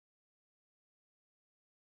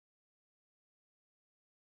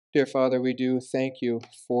Dear Father, we do thank you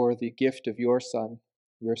for the gift of your Son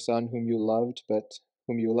whom you loved, but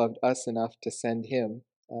whom you loved us enough to send him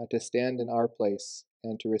to stand in our place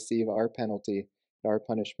and to receive our penalty, our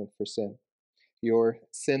punishment for sin. Your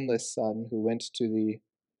sinless Son uh, who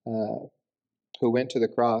went to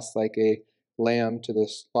the cross like a lamb to the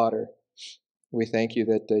slaughter. We thank you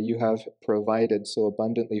that you have provided so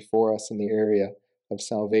abundantly for us in the area of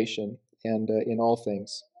salvation and in all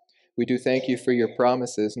things. We do thank you for your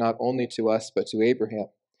promises, not only to us, but to Abraham.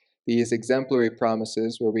 These exemplary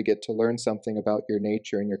promises where we get to learn something about your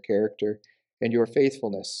nature and your character and your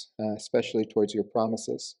faithfulness, especially towards your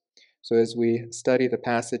promises. So as we study the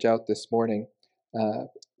passage out this morning, uh,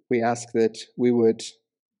 we ask that we would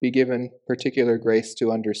be given particular grace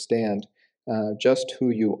to understand just who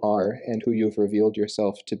you are and who you've revealed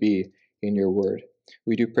yourself to be in your word.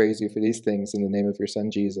 We do praise you for these things in the name of your Son,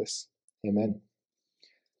 Jesus. Amen.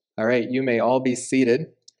 All right, you may all be seated.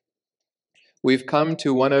 We've come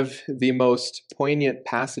to one of the most poignant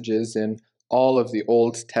passages in all of the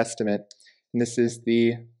Old Testament, and this is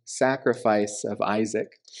the sacrifice of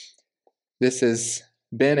Isaac. This has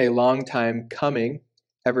been a long time coming,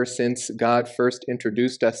 ever since God first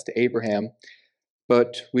introduced us to Abraham,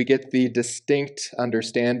 but we get the distinct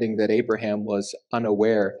understanding that Abraham was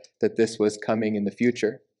unaware that this was coming in the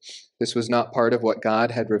future. This was not part of what God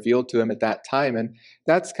had revealed to him at that time, and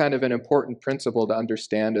that's kind of an important principle to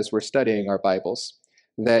understand as we're studying our Bibles,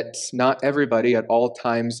 that not everybody at all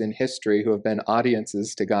times in history who have been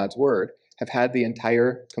audiences to God's Word have had the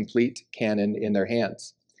entire complete canon in their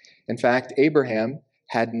hands. In fact, Abraham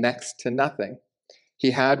had next to nothing. He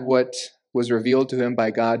had what was revealed to him by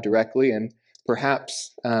God directly, and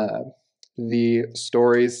perhaps the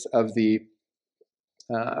stories of the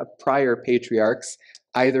prior patriarchs,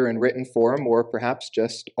 either in written form or perhaps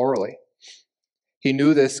just orally. He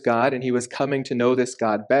knew this God, and he was coming to know this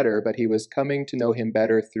God better, but he was coming to know him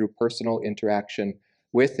better through personal interaction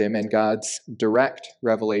with him and God's direct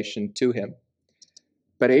revelation to him.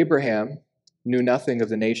 But Abraham knew nothing of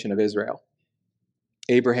the nation of Israel.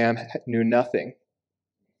 Abraham knew nothing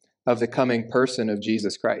of the coming person of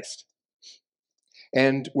Jesus Christ.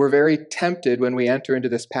 And we're very tempted when we enter into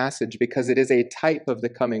this passage, because it is a type of the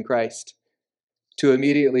coming Christ, to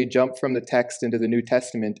immediately jump from the text into the New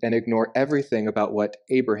Testament and ignore everything about what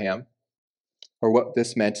Abraham, or what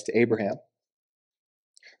this meant to Abraham.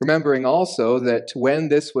 Remembering also that when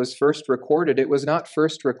this was first recorded, it was not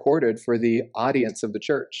first recorded for the audience of the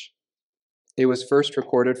church. It was first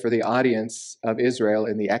recorded for the audience of Israel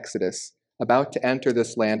in the Exodus, about to enter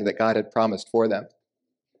this land that God had promised for them.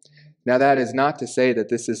 Now, that is not to say that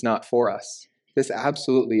this is not for us. This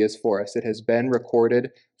absolutely is for us. It has been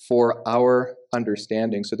recorded for our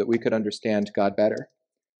understanding so that we could understand God better.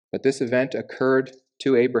 But this event occurred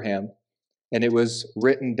to Abraham, and it was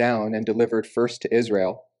written down and delivered first to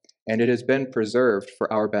Israel, and it has been preserved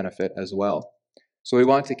for our benefit as well. So we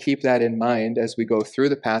want to keep that in mind as we go through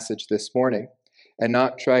the passage this morning, and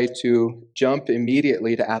not try to jump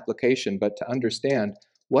immediately to application, but to understand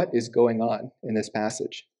what is going on in this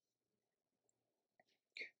passage.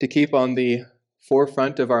 To keep on the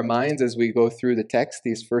forefront of our minds as we go through the text,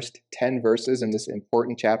 these first 10 verses in this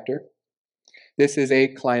important chapter, this is a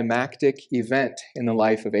climactic event in the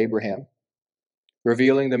life of Abraham,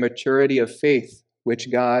 revealing the maturity of faith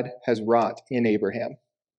which God has wrought in Abraham,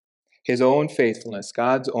 his own faithfulness,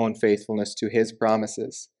 God's own faithfulness to his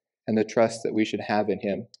promises, and the trust that we should have in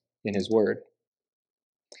him, in his word.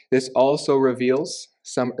 This also reveals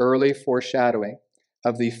some early foreshadowing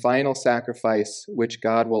of the final sacrifice which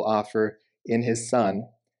God will offer in his Son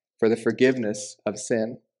for the forgiveness of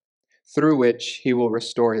sin, through which he will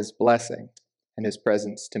restore his blessing and his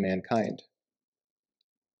presence to mankind.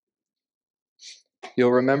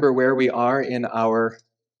 You'll remember where we are in our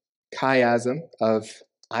chiasm of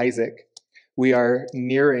Isaac. We are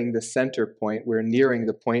nearing the center point. We're nearing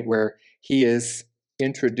the point where he is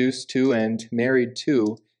introduced to and married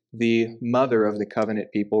to the mother of the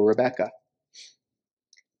covenant people, Rebekah.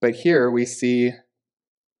 But here we see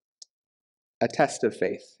a test of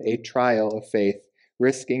faith, a trial of faith,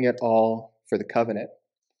 risking it all for the covenant.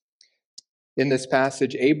 In this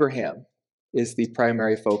passage, Abraham is the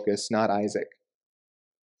primary focus, not Isaac.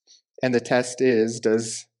 And the test is,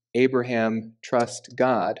 does Abraham trust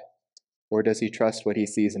God, or does he trust what he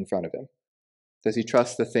sees in front of him? Does he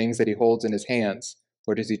trust the things that he holds in his hands,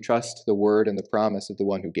 or does he trust the word and the promise of the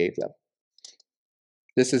one who gave them?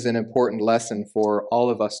 This is an important lesson for all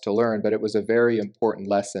of us to learn, but it was a very important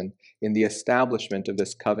lesson in the establishment of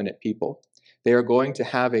this covenant people. They are going to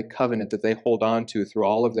have a covenant that they hold on to through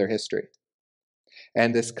all of their history.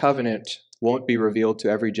 And this covenant won't be revealed to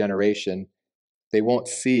every generation They won't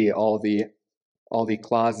see all the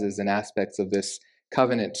clauses and aspects of this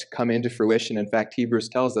covenant come into fruition. In fact, Hebrews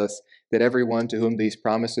tells us that everyone to whom these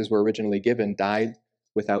promises were originally given died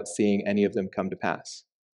without seeing any of them come to pass.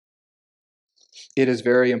 It is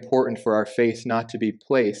very important for our faith not to be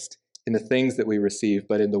placed in the things that we receive,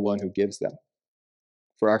 but in the one who gives them.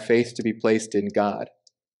 For our faith to be placed in God.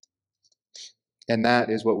 And that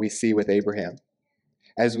is what we see with Abraham.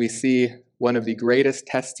 As we see one of the greatest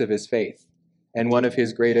tests of his faith, and one of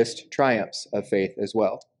his greatest triumphs of faith as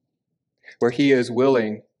well, where he is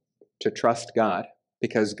willing to trust God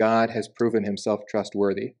because God has proven himself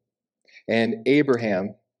trustworthy. And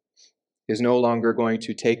Abraham is no longer going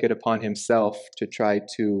to take it upon himself to try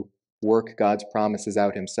to work God's promises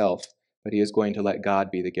out himself, but he is going to let God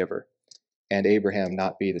be the giver and Abraham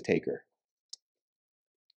not be the taker.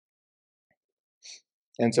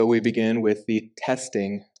 And so we begin with the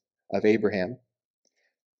testing of Abraham.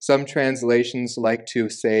 Some translations like to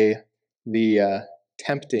say the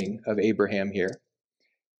tempting of Abraham here.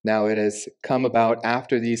 Now it has come about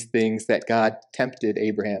after these things that God tempted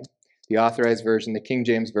Abraham. The Authorized Version, the King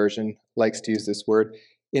James Version, likes to use this word.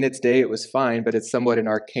 In its day it was fine, but it's somewhat an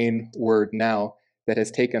arcane word now that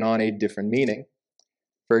has taken on a different meaning.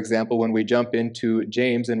 For example, when we jump into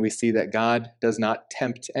James and we see that God does not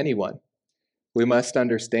tempt anyone, we must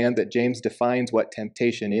understand that James defines what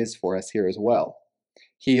temptation is for us here as well.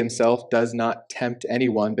 He himself does not tempt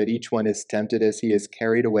anyone, but each one is tempted as he is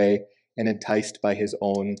carried away and enticed by his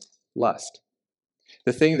own lust.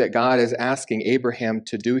 The thing that God is asking Abraham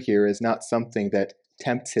to do here is not something that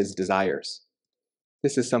tempts his desires.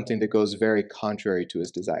 This is something that goes very contrary to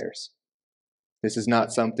his desires. This is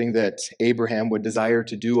not something that Abraham would desire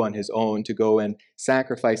to do on his own, to go and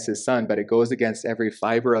sacrifice his son, but it goes against every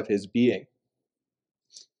fiber of his being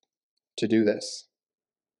to do this.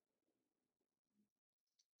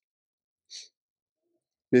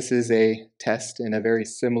 This is a test in a very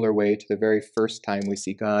similar way to the very first time we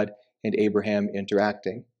see God and Abraham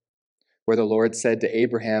interacting, where the Lord said to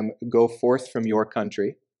Abraham, "Go forth from your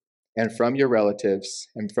country and from your relatives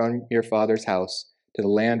and from your father's house to the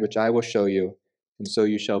land which I will show you, and so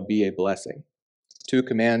you shall be a blessing." Two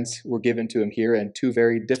commands were given to him here, and two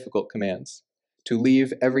very difficult commands: to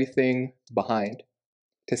leave everything behind,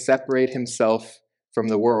 to separate himself from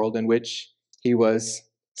the world in which he was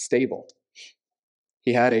stable.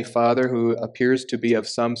 He had a father who appears to be of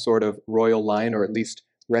some sort of royal line, or at least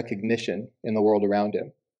recognition in the world around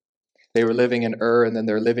him. They were living in Ur, and then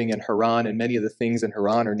they're living in Haran, and many of the things in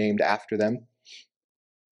Haran are named after them.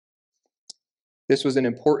 This was an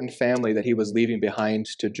important family that he was leaving behind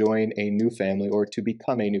to join a new family, or to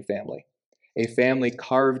become a new family. A family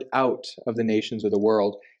carved out of the nations of the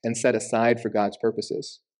world and set aside for God's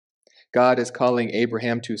purposes. God is calling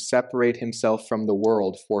Abraham to separate himself from the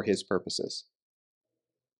world for his purposes.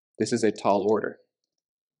 This is a tall order.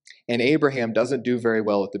 And Abraham doesn't do very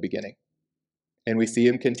well at the beginning. And we see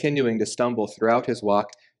him continuing to stumble throughout his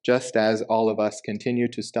walk, just as all of us continue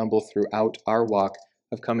to stumble throughout our walk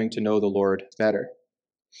of coming to know the Lord better.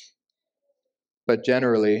 But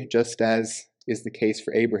generally, just as is the case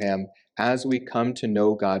for Abraham, as we come to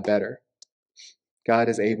know God better, God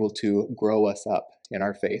is able to grow us up in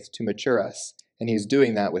our faith, to mature us, and he's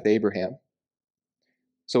doing that with Abraham.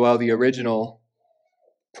 So while the original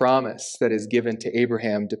promise that is given to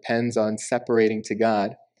Abraham depends on separating to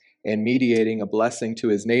God and mediating a blessing to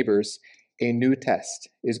his neighbors, a new test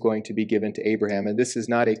is going to be given to Abraham. And this is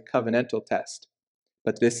not a covenantal test,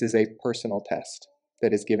 but this is a personal test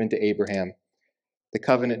that is given to Abraham. The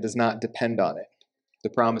covenant does not depend on it. The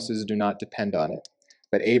promises do not depend on it,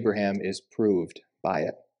 but Abraham is proved by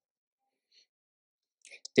it.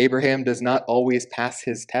 Abraham does not always pass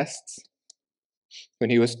his tests. When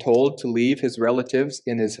he was told to leave his relatives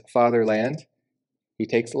in his fatherland, he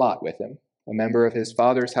takes Lot with him, a member of his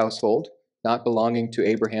father's household, not belonging to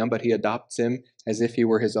Abraham, but he adopts him as if he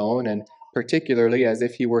were his own, and particularly as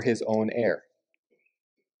if he were his own heir.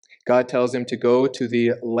 God tells him to go to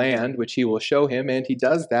the land which he will show him, and he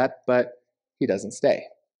does that, but he doesn't stay.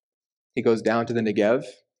 He goes down to the Negev,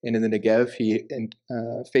 and in the Negev he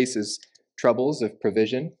faces troubles of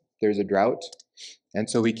provision. There's a drought. And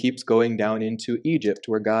so he keeps going down into Egypt,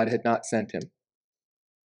 where God had not sent him.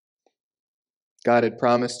 God had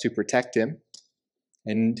promised to protect him,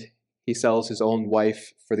 and he sells his own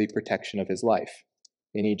wife for the protection of his life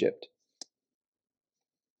in Egypt.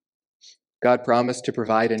 God promised to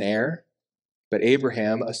provide an heir, but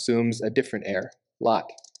Abraham assumes a different heir, Lot.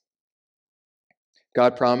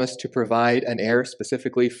 God promised to provide an heir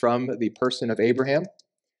specifically from the person of Abraham.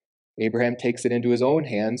 Abraham takes it into his own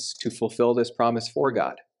hands to fulfill this promise for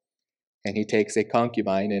God. and he takes a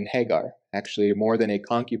concubine in Hagar. Actually, more than a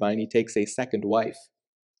concubine, he takes a second wife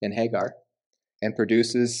in Hagar and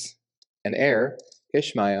produces an heir,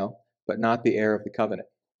 Ishmael, but not the heir of the covenant,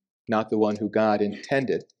 not the one who God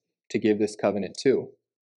intended to give this covenant to.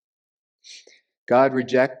 God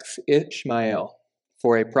rejects Ishmael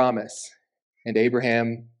for a promise, and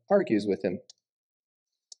Abraham argues with him.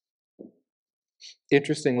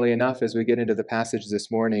 Interestingly enough, as we get into the passage this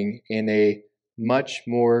morning, in a much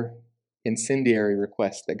more incendiary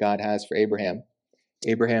request that God has for Abraham,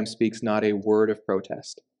 Abraham speaks not a word of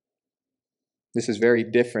protest. This is very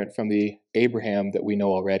different from the Abraham that we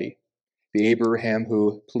know already. The Abraham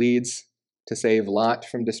who pleads to save Lot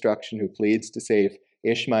from destruction, who pleads to save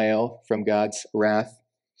Ishmael from God's wrath.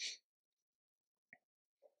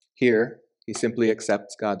 Here, he simply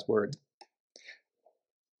accepts God's word.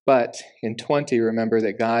 But in 20, remember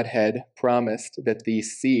that God had promised that the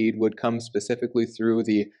seed would come specifically through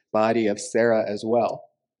the body of Sarah as well,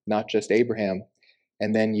 not just Abraham.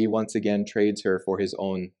 And then he once again trades her for his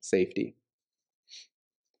own safety.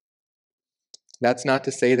 That's not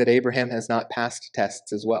to say that Abraham has not passed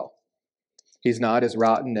tests as well. He's not as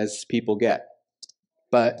rotten as people get.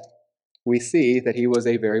 But we see that he was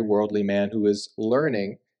a very worldly man who was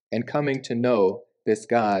learning and coming to know this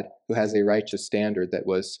God who has a righteous standard that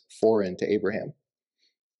was foreign to Abraham.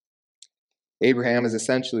 Abraham is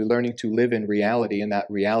essentially learning to live in reality, and that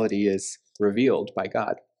reality is revealed by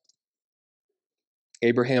God.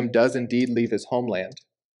 Abraham does indeed leave his homeland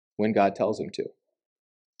when God tells him to.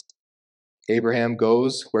 Abraham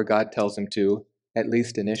goes where God tells him to, at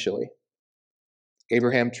least initially.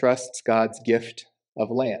 Abraham trusts God's gift of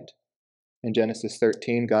land. In Genesis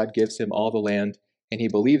 13, God gives him all the land, and he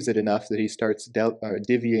believes it enough that he starts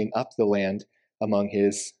divvying up the land among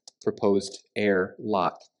his proposed heir,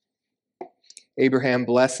 Lot. Abraham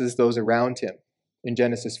blesses those around him. In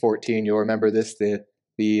Genesis 14, you'll remember this,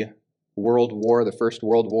 the World War, the First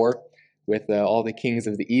World War, with all the kings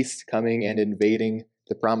of the east coming and invading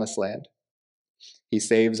the Promised Land. He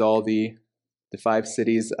saves all the 5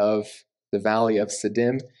 cities of the valley of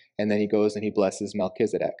Siddim, and then he goes and he blesses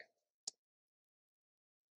Melchizedek.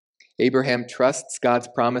 Abraham trusts God's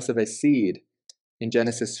promise of a seed in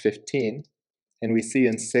Genesis 15, and we see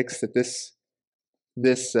in 6 that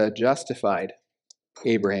this justified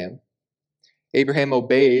Abraham. Abraham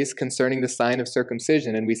obeys concerning the sign of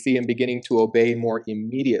circumcision, and we see him beginning to obey more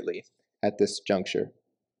immediately at this juncture.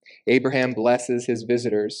 Abraham blesses his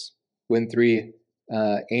visitors when 3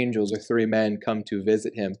 angels or 3 men come to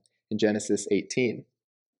visit him in Genesis 18.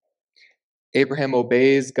 Abraham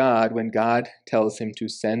obeys God when God tells him to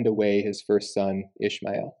send away his first son,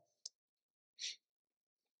 Ishmael.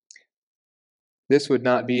 This would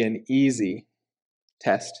not be an easy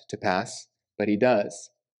test to pass, but he does.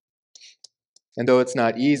 And though it's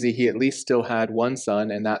not easy, he at least still had one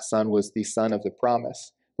son, and that son was the son of the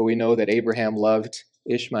promise. But we know that Abraham loved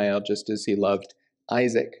Ishmael just as he loved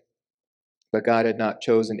Isaac. But God had not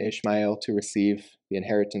chosen Ishmael to receive the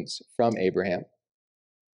inheritance from Abraham.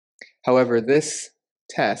 However, this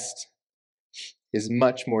test is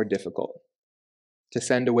much more difficult: to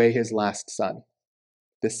send away his last son,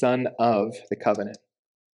 the son of the covenant.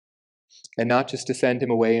 And not just to send him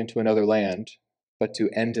away into another land, but to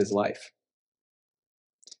end his life.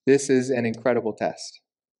 This is an incredible test,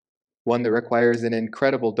 one that requires an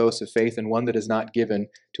incredible dose of faith, and one that is not given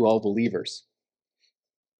to all believers.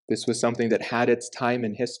 This was something that had its time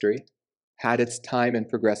in history, had its time in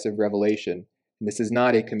progressive revelation, and this is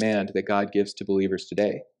not a command that God gives to believers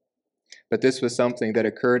today. But this was something that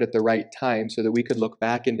occurred at the right time so that we could look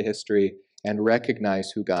back into history and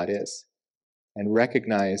recognize who God is, and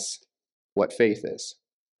recognize what faith is.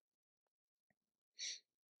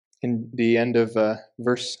 In the end of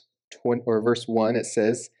verse 1, it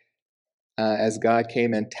says, as God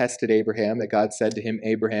came and tested Abraham, that God said to him,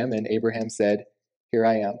 Abraham, and Abraham said, here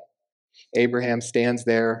I am. Abraham stands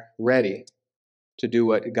there ready to do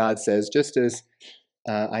what God says, just as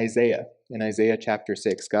Isaiah, in Isaiah chapter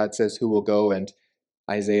 6, God says, who will go? And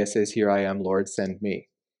Isaiah says, here I am, Lord, send me.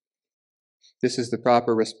 This is the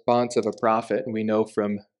proper response of a prophet, and we know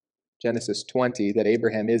from Genesis 20 that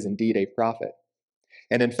Abraham is indeed a prophet.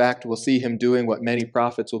 And in fact, we'll see him doing what many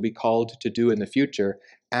prophets will be called to do in the future,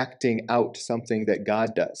 acting out something that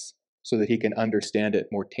God does, so that he can understand it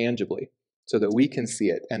more tangibly, so that we can see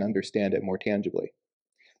it and understand it more tangibly.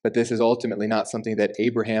 But this is ultimately not something that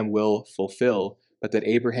Abraham will fulfill, but that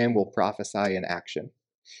Abraham will prophesy in action.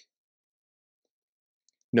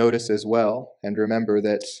 Notice as well, and remember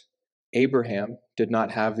that Abraham did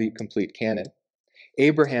not have the complete canon.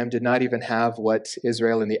 Abraham did not even have what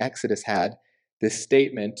Israel in the Exodus had, this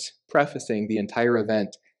statement prefacing the entire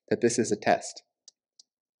event that this is a test.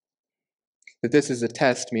 That this is a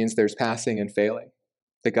test means there's passing and failing,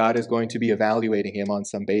 that God is going to be evaluating him on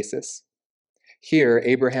some basis. Here,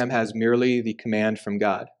 Abraham has merely the command from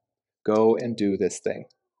God, go and do this thing,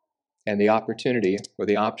 and the opportunity or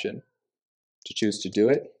the option to choose to do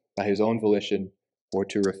it by his own volition or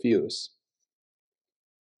to refuse.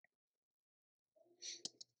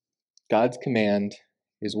 God's command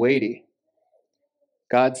is weighty.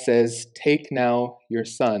 God says, take now your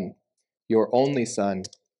son, your only son,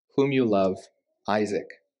 whom you love, Isaac,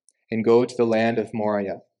 and go to the land of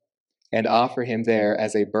Moriah, and offer him there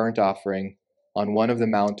as a burnt offering on one of the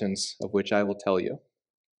mountains of which I will tell you.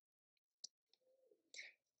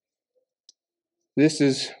 This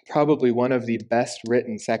is probably one of the best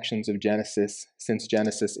written sections of Genesis since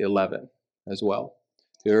Genesis 11 as well.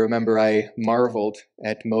 You remember I marveled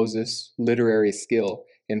at Moses' literary skill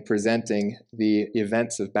in presenting the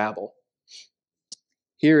events of Babel.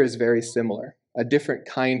 Here is very similar, a different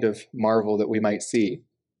kind of marvel that we might see.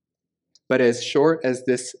 But as short as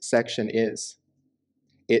this section is,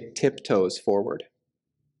 it tiptoes forward.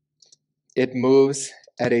 It moves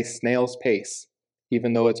at a snail's pace,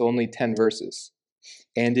 even though it's only 10 verses.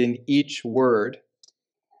 And in each word,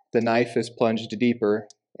 the knife is plunged deeper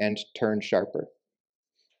and turned sharper.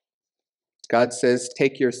 God says,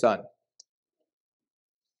 take your son.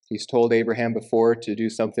 He's told Abraham before to do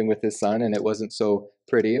something with his son, and it wasn't so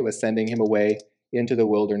pretty. It was sending him away into the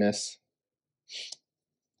wilderness,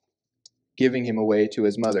 giving him away to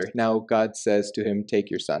his mother. Now God says to him,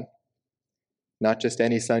 take your son. Not just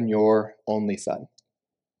any son, your only son.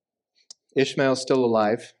 Ishmael's still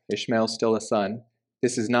alive. Ishmael's still a son.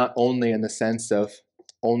 This is not only in the sense of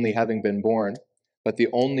only having been born, but the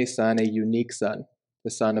only son, a unique son,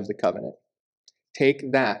 the son of the covenant.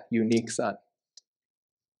 Take that unique son.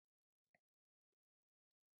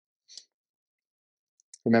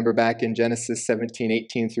 Remember back in Genesis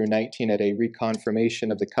 17:18 through 19 at a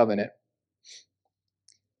reconfirmation of the covenant,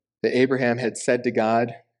 that Abraham had said to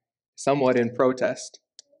God, somewhat in protest,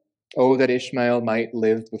 oh, that Ishmael might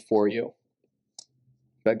live before you.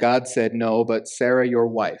 But God said, no, but Sarah your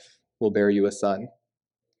wife will bear you a son,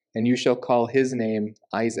 and you shall call his name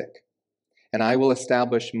Isaac. And I will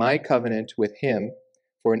establish my covenant with him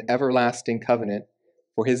for an everlasting covenant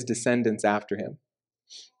for his descendants after him.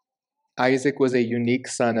 Isaac was a unique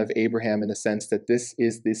son of Abraham in the sense that this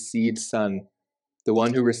is the seed son, the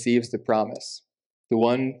one who receives the promise, the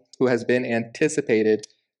one who has been anticipated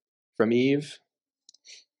from Eve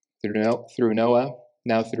through Noah,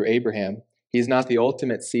 now through Abraham. He's not the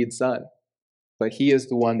ultimate seed son, but he is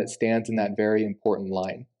the one that stands in that very important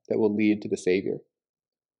line that will lead to the Savior.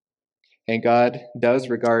 And God does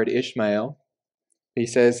regard Ishmael. He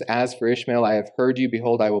says, as for Ishmael, I have heard you.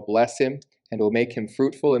 Behold, I will bless him and will make him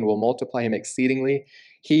fruitful and will multiply him exceedingly.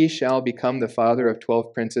 He shall become the father of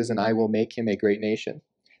 12 princes, and I will make him a great nation.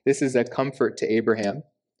 This is a comfort to Abraham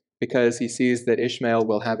because he sees that Ishmael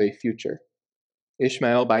will have a future.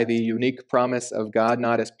 Ishmael, by the unique promise of God,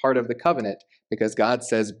 not as part of the covenant, because God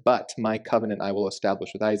says, but my covenant I will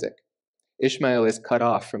establish with Isaac. Ishmael is cut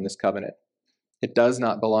off from this covenant. It does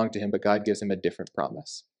not belong to him, but God gives him a different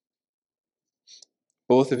promise.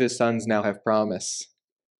 Both of his sons now have promise,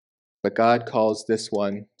 but God calls this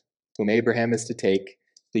one, whom Abraham is to take,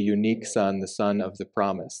 the unique son, the son of the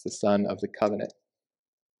promise, the son of the covenant.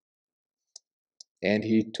 And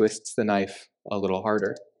he twists the knife a little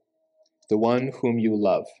harder. The one whom you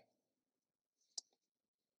love.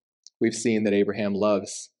 We've seen that Abraham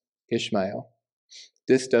loves Ishmael.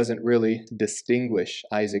 This doesn't really distinguish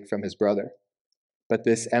Isaac from his brother, but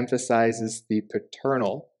this emphasizes the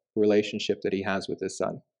paternal relationship that he has with his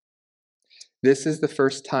son. This is the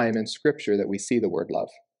first time in Scripture that we see the word love.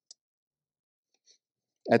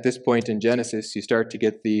 At this point in Genesis, you start to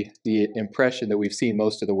get the impression that we've seen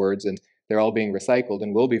most of the words, and they're all being recycled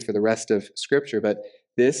and will be for the rest of Scripture, but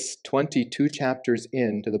this 22 chapters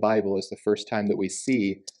into the Bible is the first time that we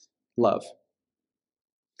see love.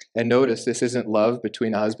 And notice, this isn't love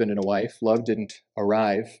between a husband and a wife. Love didn't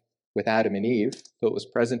arrive with Adam and Eve, though it was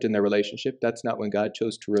present in their relationship. That's not when God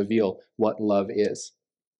chose to reveal what love is.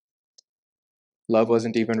 Love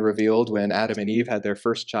wasn't even revealed when Adam and Eve had their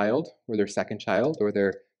first child, or their second child, or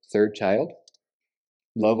their third child.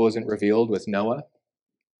 Love wasn't revealed with Noah.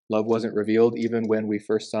 Love wasn't revealed even when we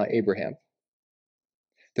first saw Abraham.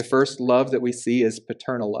 The first love that we see is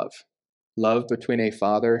paternal love, love between a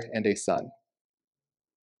father and a son.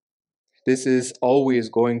 This is always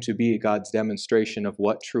going to be God's demonstration of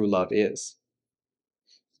what true love is.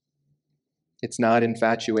 It's not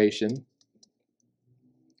infatuation.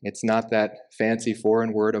 It's not that fancy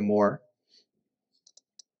foreign word, amor.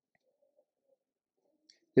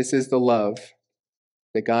 This is the love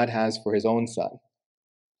that God has for his own Son.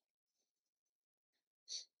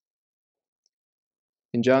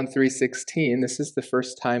 In John 3:16, this is the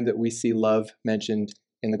first time that we see love mentioned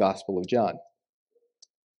in the Gospel of John.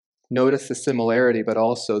 Notice the similarity, but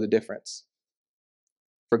also the difference.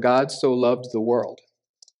 For God so loved the world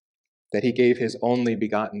that he gave his only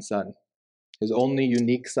begotten Son, his only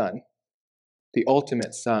unique Son, the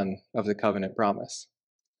ultimate Son of the covenant promise,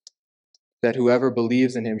 that whoever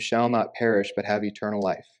believes in him shall not perish but have eternal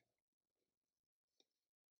life.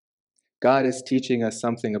 God is teaching us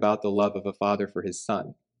something about the love of a father for his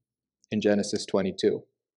Son in Genesis 22.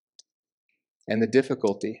 And the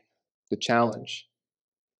difficulty, the challenge,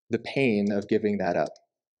 the pain of giving that up.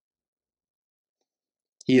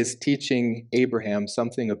 He is teaching Abraham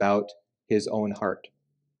something about his own heart.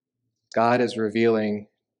 God is revealing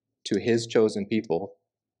to his chosen people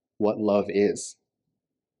what love is.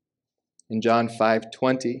 In John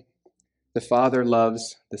 5:20, the Father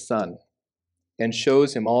loves the Son and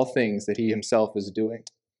shows him all things that he himself is doing.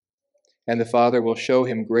 And the Father will show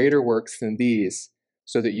him greater works than these,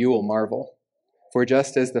 so that you will marvel. For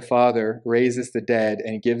just as the Father raises the dead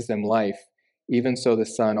and gives them life, even so the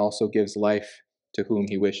Son also gives life to whom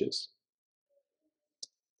he wishes.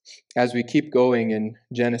 As we keep going in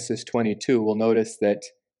Genesis 22, we'll notice that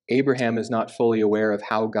Abraham is not fully aware of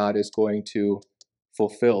how God is going to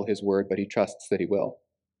fulfill his word, but he trusts that he will.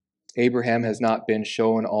 Abraham has not been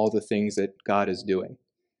shown all the things that God is doing.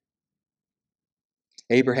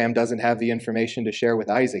 Abraham doesn't have the information to share with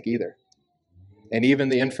Isaac either. And even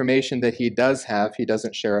the information that he does have, he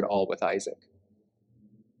doesn't share it all with Isaac.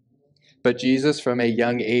 But Jesus, from a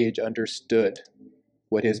young age, understood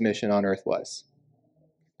what his mission on earth was.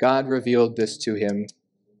 God revealed this to him,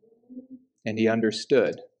 and he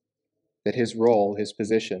understood that his role, his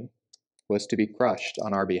position, was to be crushed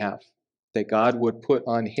on our behalf, that God would put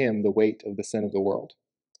on him the weight of the sin of the world.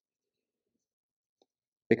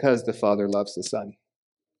 Because the Father loves the Son,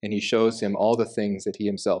 and he shows him all the things that he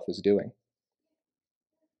himself is doing.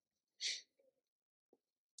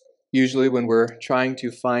 Usually when we're trying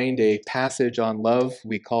to find a passage on love,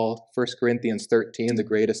 we call 1 Corinthians 13 the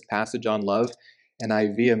greatest passage on love, and I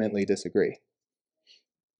vehemently disagree.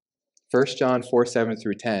 1 John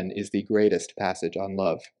 4:7-10 is the greatest passage on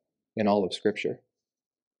love in all of Scripture.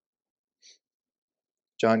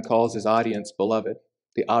 John calls his audience beloved,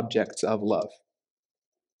 the objects of love.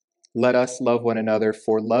 Let us love one another,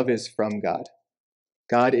 for love is from God.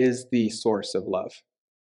 God is the source of love.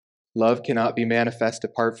 Love cannot be manifest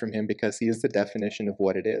apart from him because he is the definition of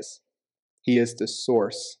what it is. He is the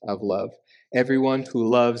source of love. Everyone who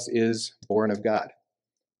loves is born of God.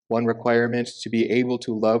 One requirement to be able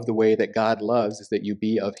to love the way that God loves is that you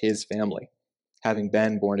be of his family, having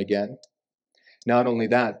been born again. Not only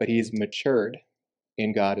that, but he's matured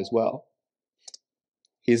in God as well.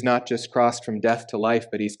 He's not just crossed from death to life,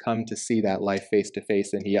 but he's come to see that life face to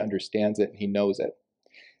face, and he understands it and he knows it.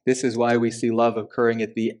 This is why we see love occurring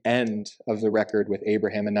at the end of the record with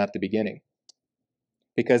Abraham and not the beginning.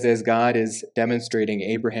 Because as God is demonstrating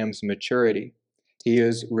Abraham's maturity, he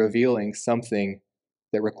is revealing something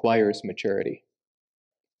that requires maturity,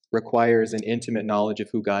 requires an intimate knowledge of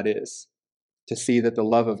who God is, to see that the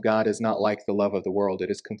love of God is not like the love of the world. It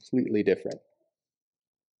is completely different.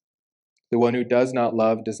 The one who does not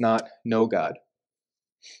love does not know God.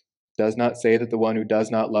 Does not say that the one who does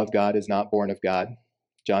not love God is not born of God.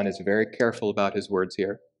 John is very careful about his words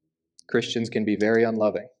here. Christians can be very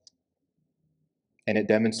unloving, and it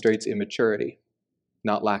demonstrates immaturity,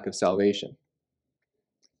 not lack of salvation.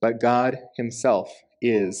 But God himself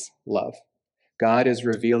is love. God is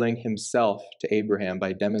revealing himself to Abraham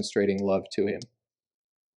by demonstrating love to him.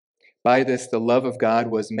 By this, the love of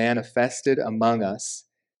God was manifested among us,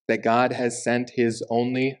 that God has sent his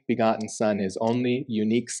only begotten Son, his only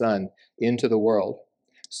unique Son, into the world,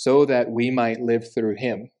 so that we might live through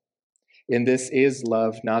him. In this is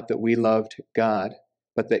love, not that we loved God,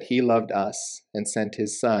 but that he loved us and sent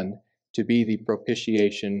his Son to be the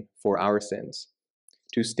propitiation for our sins,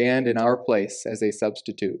 to stand in our place as a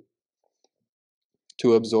substitute,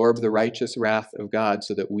 to absorb the righteous wrath of God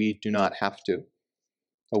so that we do not have to.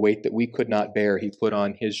 A weight that we could not bear, he put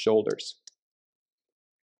on his shoulders.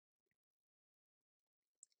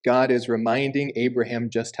 God is reminding Abraham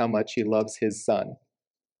just how much he loves his Son,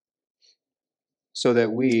 so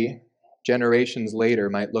that we, generations later,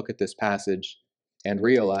 might look at this passage and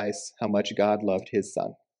realize how much God loved his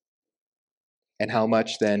Son, and how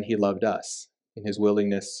much then he loved us in his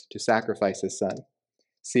willingness to sacrifice his Son,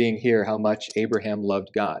 seeing here how much Abraham loved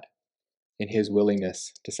God in his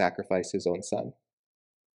willingness to sacrifice his own Son.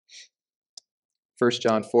 1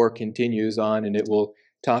 John 4 continues on, and it will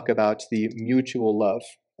talk about the mutual love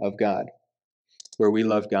of God, where we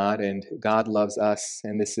love God and God loves us,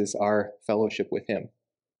 and this is our fellowship with him.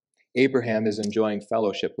 Abraham is enjoying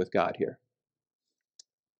fellowship with God here.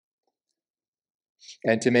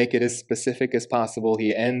 And to make it as specific as possible,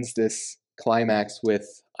 he ends this climax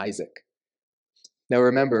with Isaac. Now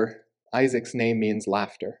remember, Isaac's name means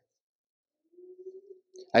laughter.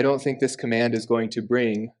 I don't think this command is going to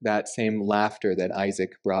bring that same laughter that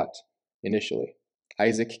Isaac brought initially.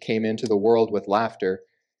 Isaac came into the world with laughter,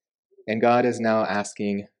 and God is now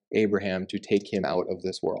asking Abraham to take him out of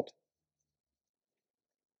this world.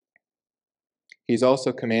 He's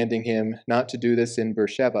also commanding him not to do this in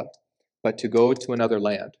Beersheba, but to go to another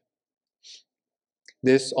land.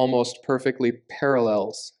 This almost perfectly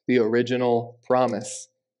parallels the original promise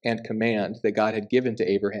and command that God had given to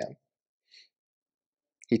Abraham.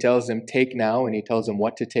 He tells him, take now, and he tells him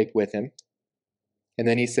what to take with him. And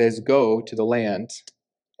then he says, go to the land,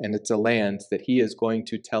 and it's a land that he is going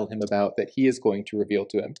to tell him about, that he is going to reveal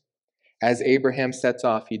to him. As Abraham sets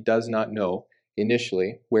off, he does not know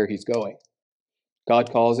initially where he's going.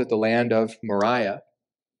 God calls it the land of Moriah.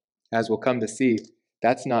 As we'll come to see,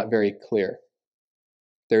 that's not very clear.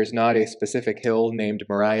 There's not a specific hill named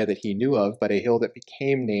Moriah that he knew of, but a hill that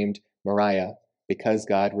became named Moriah because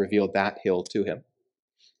God revealed that hill to him.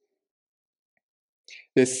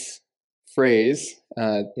 This phrase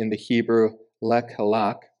in the Hebrew, lech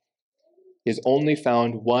halak, is only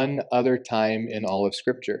found one other time in all of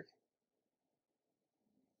Scripture.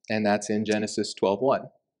 And that's in Genesis 12:1.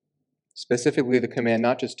 Specifically the command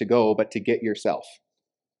not just to go, but to get yourself.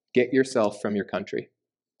 Get yourself from your country.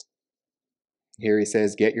 Here he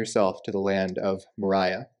says, get yourself to the land of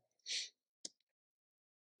Moriah.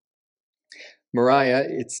 Moriah,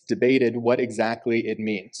 it's debated what exactly it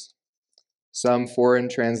means. Some foreign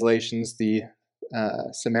translations, the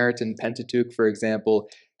Samaritan Pentateuch, for example,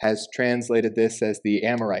 has translated this as the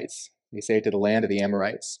Amorites. They say to the land of the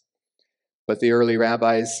Amorites. But the early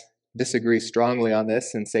rabbis disagree strongly on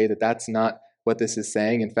this and say that that's not what this is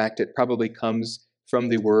saying. In fact, it probably comes from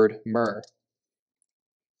the word myrrh,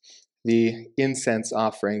 the incense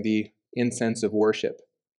offering, the incense of worship.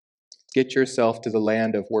 Get yourself to the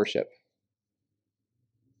land of worship.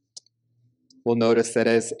 We'll notice that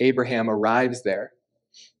as Abraham arrives there,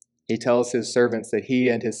 he tells his servants that he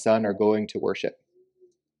and his son are going to worship.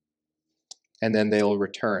 And then they'll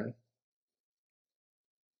return.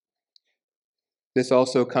 This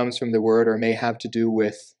also comes from the word, or may have to do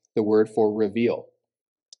with the word for reveal.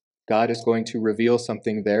 God is going to reveal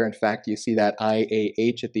something there. In fact, you see that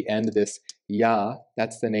I-A-H at the end of this Yah,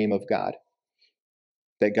 that's the name of God.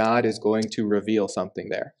 That God is going to reveal something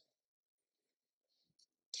there.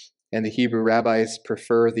 And the Hebrew rabbis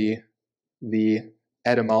prefer the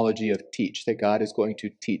etymology of teach, that God is going to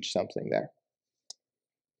teach something there.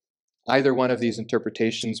 Either one of these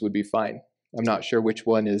interpretations would be fine. I'm not sure which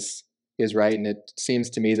one is right, and it seems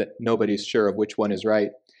to me that nobody's sure of which one is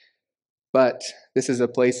right. But this is a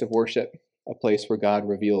place of worship, a place where God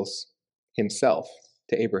reveals himself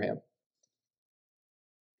to Abraham.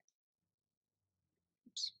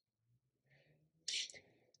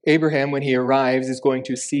 Abraham, when he arrives, is going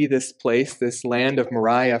to see this place, this land of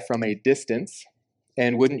Moriah, from a distance.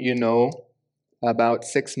 And wouldn't you know, about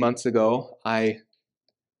 6 months ago, I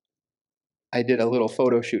did a little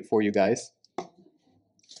photo shoot for you guys.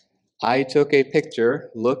 I took a picture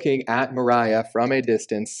looking at Moriah from a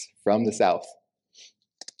distance from the south,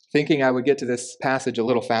 thinking I would get to this passage a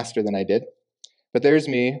little faster than I did. But there's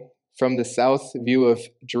me from the south view of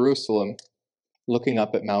Jerusalem, looking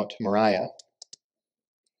up at Mount Moriah.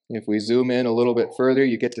 If we zoom in a little bit further,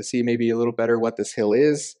 you get to see maybe a little better what this hill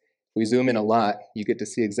is. If we zoom in a lot, you get to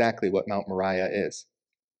see exactly what Mount Moriah is.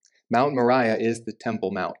 Mount Moriah is the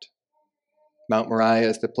Temple Mount. Mount Moriah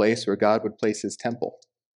is the place where God would place his temple.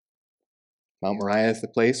 Mount Moriah is the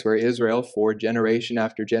place where Israel, for generation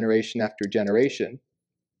after generation after generation,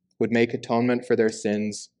 would make atonement for their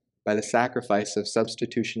sins by the sacrifice of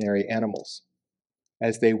substitutionary animals,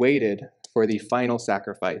 as they waited for the final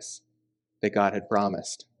sacrifice that God had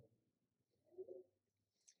promised.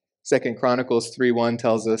 2 Chronicles 3:1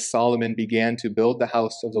 tells us Solomon began to build the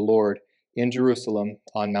house of the Lord in Jerusalem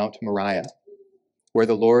on Mount Moriah, where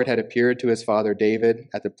the Lord had appeared to his father David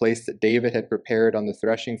at the place that David had prepared on the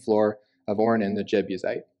threshing floor of Ornan the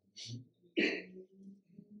Jebusite.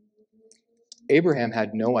 Abraham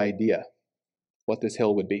had no idea what this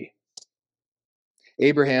hill would be.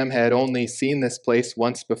 Abraham had only seen this place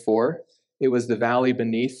once before. It was the valley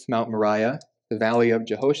beneath Mount Moriah, the valley of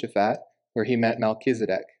Jehoshaphat, where he met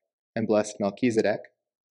Melchizedek and blessed Melchizedek.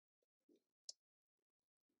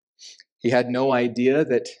 He had no idea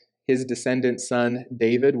that his descendant son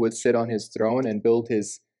David would sit on his throne and build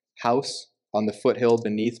his house on the foothill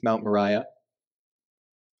beneath Mount Moriah,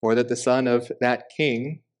 or that the son of that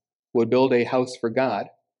king would build a house for God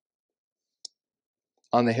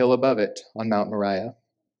on the hill above it, on Mount Moriah.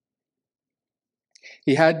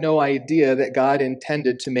 He had no idea that God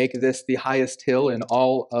intended to make this the highest hill in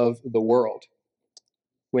all of the world,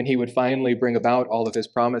 when he would finally bring about all of his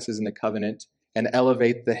promises in the covenant and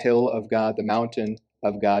elevate the hill of God, the mountain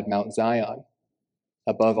of God, Mount Zion,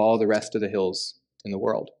 above all the rest of the hills in the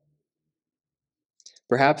world.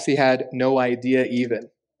 Perhaps he had no idea even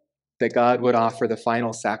that God would offer the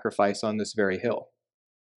final sacrifice on this very hill,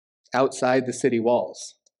 outside the city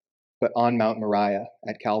walls, but on Mount Moriah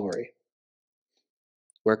at Calvary,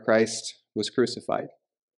 where Christ was crucified,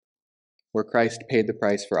 where Christ paid the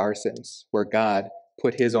price for our sins, where God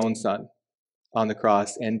put his own son on the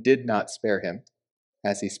cross and did not spare him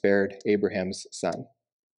as he spared Abraham's son.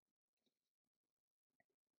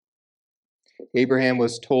 Abraham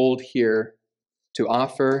was told here to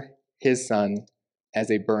offer his son as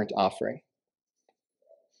a burnt offering.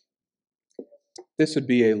 This would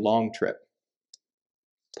be a long trip,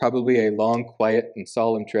 probably a long, quiet, and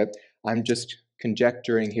solemn trip. I'm just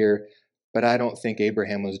conjecturing here, but I don't think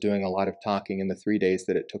Abraham was doing a lot of talking in the 3 days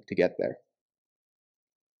that it took to get there.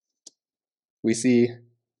 We see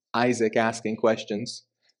Isaac asking questions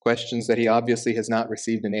that he obviously has not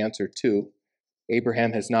received an answer to.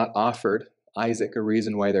 Abraham has not offered Isaac a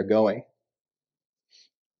reason why they're going.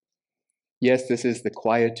 Yes, this is the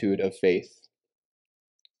quietude of faith,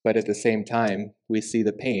 but at the same time, we see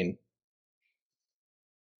the pain.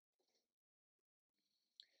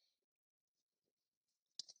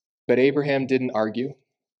 But Abraham didn't argue.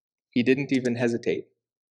 He didn't even hesitate.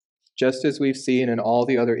 Just as we've seen in all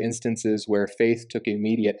the other instances where faith took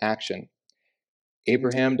immediate action,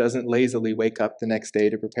 Abraham doesn't lazily wake up the next day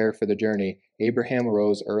to prepare for the journey. Abraham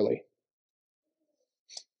arose early.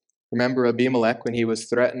 Remember Abimelech, when he was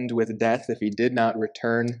threatened with death if he did not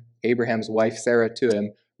return Abraham's wife Sarah to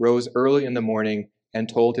him, rose early in the morning and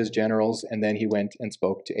told his generals, and then he went and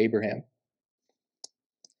spoke to Abraham.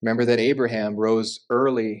 Remember that Abraham rose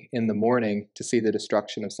early in the morning to see the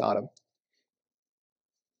destruction of Sodom.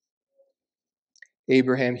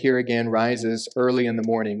 Abraham here again rises early in the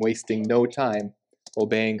morning, wasting no time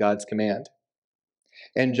obeying God's command.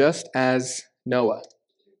 And just as Noah,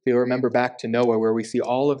 if you remember back to Noah, where we see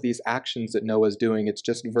all of these actions that Noah's doing, it's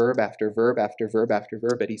just verb after verb after verb after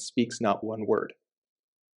verb, but he speaks not one word.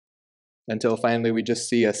 Until finally we just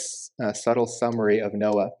see a subtle summary of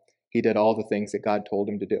Noah. He did all the things that God told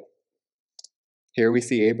him to do. Here we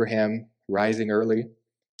see Abraham rising early,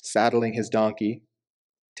 saddling his donkey,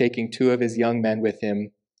 taking 2 of his young men with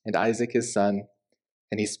him, and Isaac his son,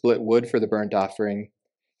 and he split wood for the burnt offering,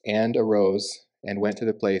 and arose and went to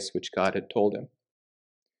the place which God had told him.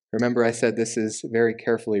 Remember, I said this is very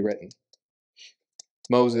carefully written.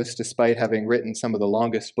 Moses, despite having written some of the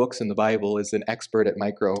longest books in the Bible, is an expert at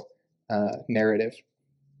micro narrative.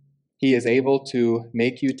 He is able to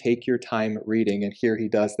make you take your time reading, and here he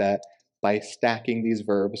does that by stacking these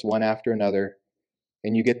verbs one after another,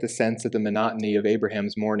 and you get the sense of the monotony of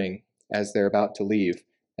Abraham's morning as they're about to leave,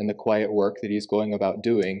 and the quiet work that he's going about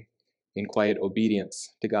doing in quiet obedience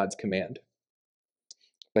to God's command.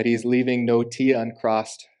 But he's leaving no T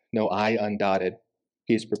uncrossed, no I undotted.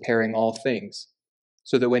 He's preparing all things,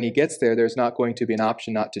 so that when he gets there, there's not going to be an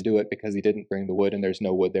option not to do it because he didn't bring the wood and there's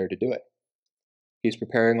no wood there to do it. He's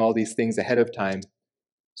preparing all these things ahead of time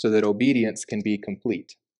so that obedience can be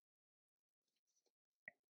complete.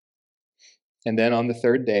 And then on the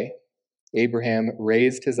 3rd day, Abraham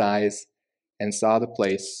raised his eyes and saw the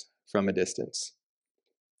place from a distance.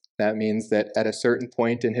 That means that at a certain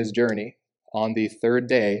point in his journey, on the 3rd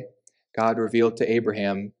day, God revealed to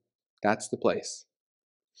Abraham, that's the place.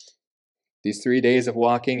 These 3 days of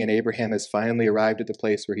walking, and Abraham has finally arrived at the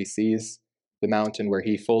place where he sees the mountain where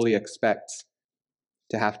he fully expects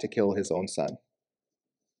to have to kill his own son.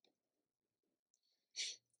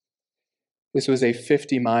 This was a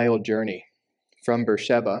 50-mile journey from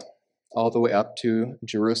Beersheba all the way up to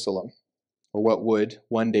Jerusalem, or what would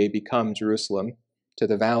one day become Jerusalem, to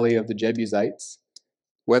the valley of the Jebusites.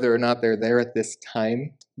 Whether or not they're there at this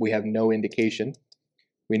time, we have no indication.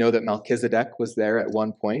 We know that Melchizedek was there at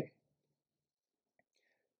one point.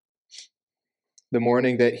 The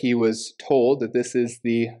morning that he was told that this is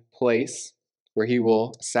the place where he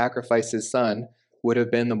will sacrifice his son would have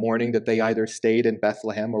been the morning that they either stayed in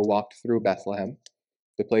Bethlehem or walked through Bethlehem,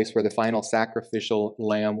 the place where the final sacrificial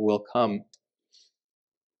lamb will come.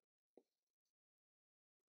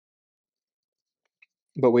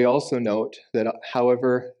 But we also note that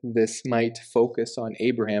however this might focus on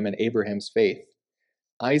Abraham and Abraham's faith,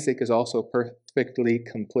 Isaac is also perfectly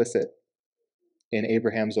complicit in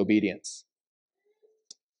Abraham's obedience.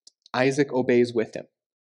 Isaac obeys with him,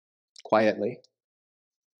 quietly,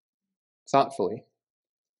 thoughtfully.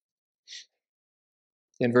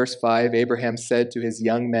 In verse 5, Abraham said to his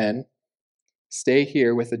young men, "Stay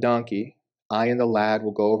here with the donkey. I and the lad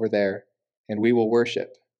will go over there, and we will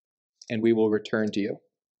worship, and we will return to you."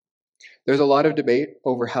 There's a lot of debate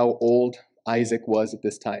over how old Isaac was at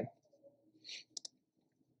this time.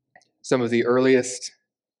 Some of the earliest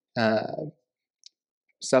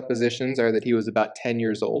suppositions are that he was about 10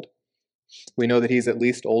 years old. We know that he's at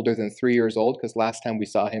least older than 3 years old because last time we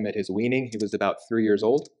saw him at his weaning, he was about 3 years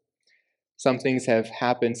old. Some things have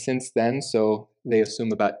happened since then, so they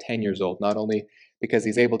assume about 10 years old, not only because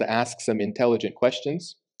he's able to ask some intelligent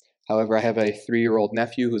questions. However, I have a 3-year-old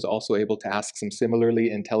nephew who's also able to ask some similarly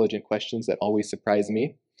intelligent questions that always surprise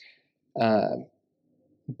me.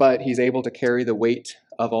 But he's able to carry the weight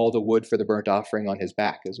of all the wood for the burnt offering on his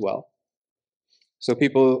back as well. So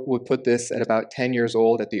people would put this at about 10 years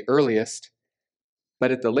old at the earliest,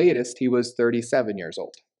 but at the latest, he was 37 years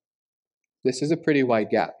old. This is a pretty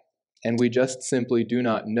wide gap, and we just simply do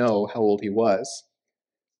not know how old he was.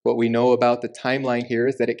 What we know about the timeline here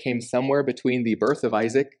is that it came somewhere between the birth of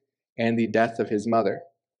Isaac and the death of his mother.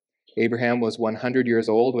 Abraham was 100 years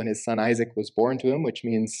old when his son Isaac was born to him, which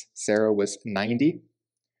means Sarah was 90.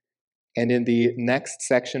 And in the next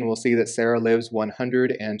section, we'll see that Sarah lives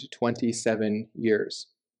 127 years.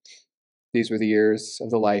 These were the years of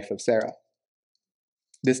the life of Sarah.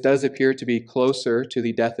 This does appear to be closer to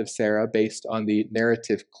the death of Sarah based on the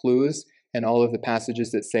narrative clues and all of the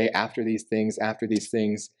passages that say after these things,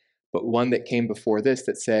 but one that came before this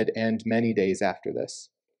that said, and many days after this.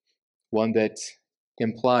 One that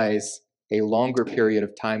implies a longer period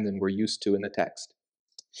of time than we're used to in the text.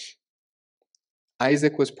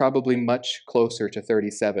 Isaac was probably much closer to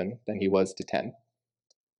 37 than he was to 10.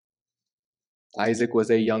 Isaac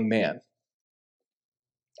was a young man.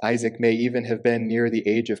 Isaac may even have been near the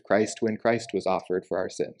age of Christ when Christ was offered for our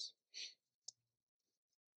sins.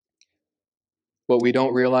 What we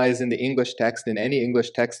don't realize in the English text, in any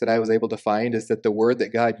English text that I was able to find, is that the word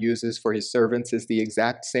that God uses for his servants is the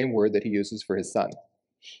exact same word that he uses for his son.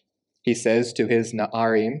 He says to his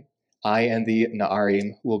Na'arim, I and the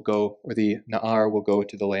Na'arim will go, or the Na'ar will go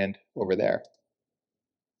to the land over there.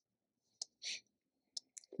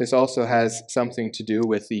 This also has something to do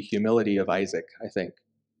with the humility of Isaac, I think.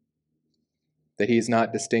 That he's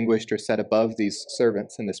not distinguished or set above these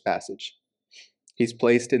servants in this passage. He's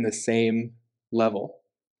placed in the same level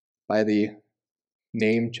by the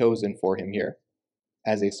name chosen for him here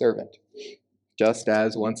as a servant. Just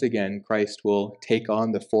as, once again, Christ will take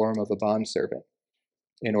on the form of a bondservant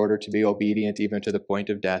in order to be obedient even to the point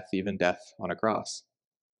of death, even death on a cross.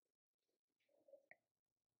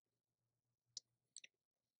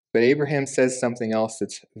 But Abraham says something else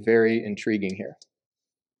that's very intriguing here.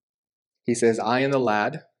 He says, I and the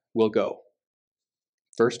lad will go.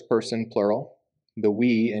 First person plural, the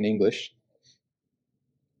we in English.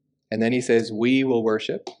 And then he says, we will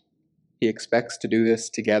worship. He expects to do this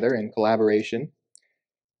together in collaboration.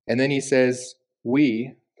 And then he says,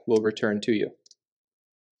 we will return to you.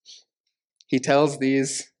 He tells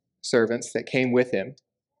these servants that came with him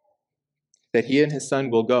that he and his son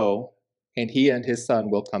will go, and he and his son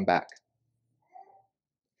will come back.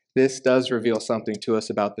 This does reveal something to us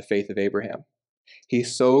about the faith of Abraham. He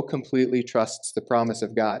so completely trusts the promise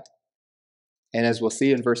of God. And as we'll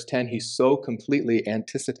see in verse 10, he so completely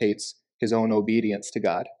anticipates his own obedience to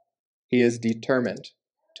God. He is determined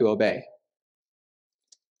to obey.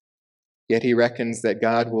 Yet he reckons that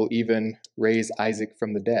God will even raise Isaac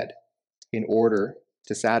from the dead in order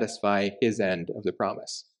to satisfy his end of the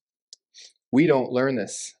promise. We don't learn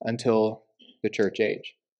this until the church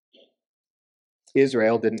age.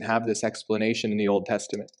 Israel didn't have this explanation in the Old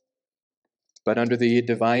Testament. But under the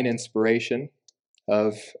divine inspiration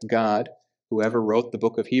of God, whoever wrote the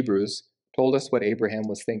book of Hebrews told us what Abraham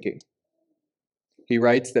was thinking. He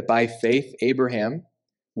writes that by faith, Abraham,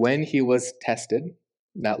 when he was tested,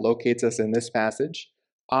 and that locates us in this passage,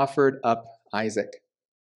 offered up Isaac.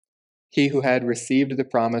 He who had received the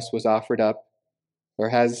promise was offered up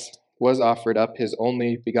his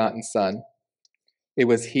only begotten son. It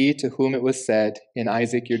was he to whom it was said, in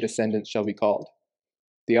Isaac your descendants shall be called.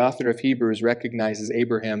 The author of Hebrews recognizes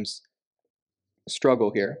Abraham's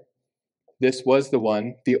struggle here. This was the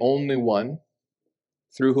one, the only one,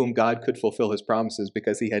 through whom God could fulfill his promises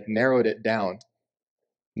because he had narrowed it down,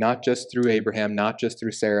 not just through Abraham, not just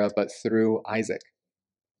through Sarah, but through Isaac.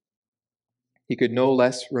 He could no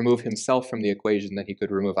less remove himself from the equation than he could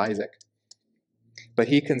remove Isaac. But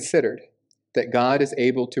he considered that God is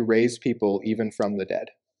able to raise people even from the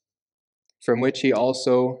dead, from which he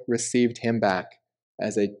also received him back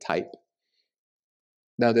as a type.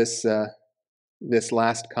 Now, this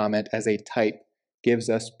last comment, as a type, gives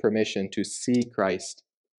us permission to see Christ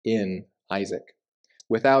in Isaac.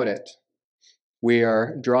 Without it, we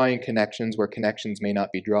are drawing connections where connections may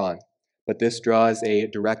not be drawn. But this draws a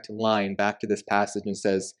direct line back to this passage and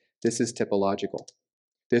says, this is typological.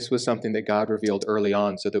 This was something that God revealed early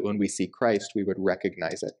on so that when we see Christ, we would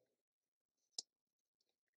recognize it.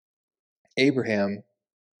 Abraham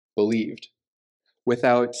believed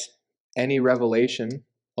without any revelation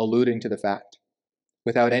alluding to the fact,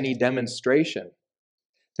 without any demonstration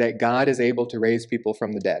that God is able to raise people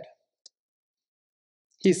from the dead.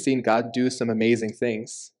 He's seen God do some amazing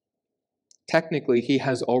things. Technically, he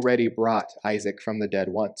has already brought Isaac from the dead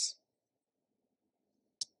once.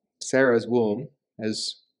 Sarah's womb,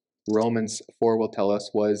 as Romans 4 will tell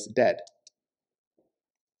us, was dead.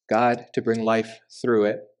 God, to bring life through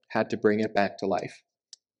it, had to bring it back to life,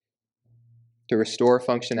 to restore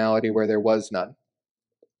functionality where there was none.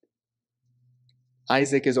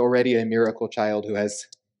 Isaac is already a miracle child who has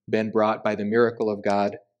been brought by the miracle of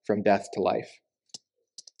God from death to life.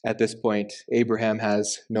 At this point, Abraham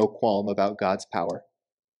has no qualm about God's power,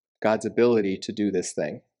 God's ability to do this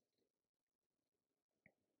thing.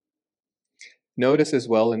 Notice as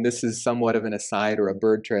well, and this is somewhat of an aside or a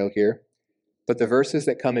bird trail here, but the verses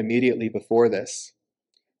that come immediately before this,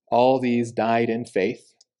 all these died in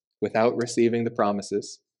faith without receiving the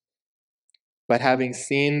promises, but having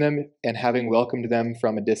seen them and having welcomed them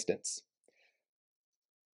from a distance.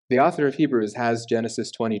 The author of Hebrews has Genesis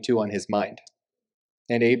 22 on his mind.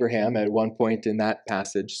 And Abraham, at one point in that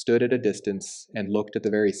passage, stood at a distance and looked at the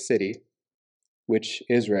very city which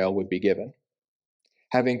Israel would be given,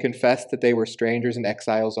 having confessed that they were strangers and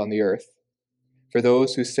exiles on the earth. For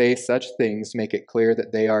those who say such things make it clear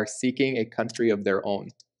that they are seeking a country of their own.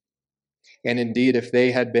 And indeed, if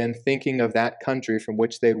they had been thinking of that country from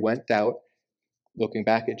which they went out, looking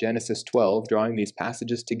back at Genesis 12, drawing these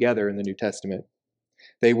passages together in the New Testament,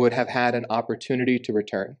 they would have had an opportunity to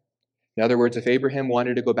return. In other words, if Abraham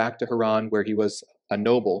wanted to go back to Haran where he was a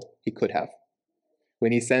noble, he could have.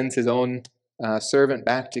 When he sends his own servant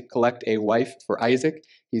back to collect a wife for Isaac,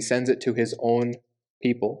 he sends it to his own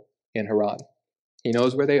people in Haran. He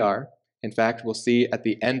knows where they are. In fact, we'll see at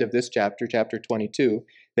the end of this chapter, chapter 22,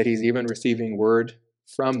 that he's even receiving word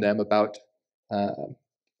from them about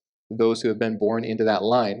those who have been born into that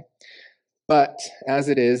line. But as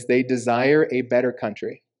it is, they desire a better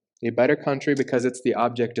country because it's the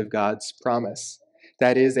object of God's promise.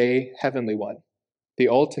 That is a heavenly one. The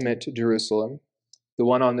ultimate Jerusalem, the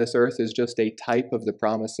one on this earth, is just a type of the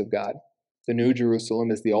promise of God. The new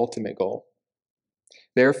Jerusalem is the ultimate goal.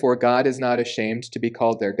 Therefore, God is not ashamed to be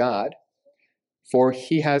called their God, for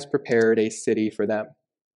he has prepared a city for them.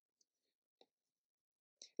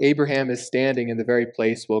 Abraham is standing in the very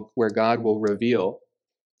place where God will reveal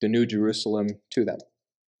the new Jerusalem to them,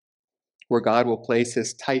 where God will place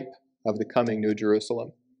his type of the coming new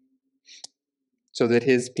Jerusalem, so that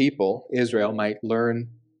his people, Israel, might learn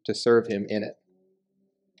to serve him in it.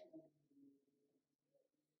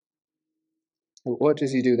 What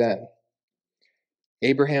does he do then?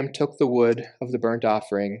 Abraham took the wood of the burnt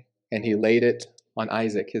offering and he laid it on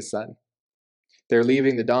Isaac, his son. They're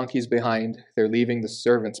leaving the donkeys behind, they're leaving the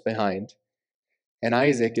servants behind, and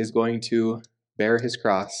Isaac is going to bear his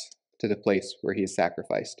cross to the place where he is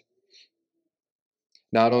sacrificed.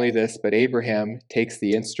 Not only this, but Abraham takes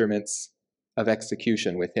the instruments of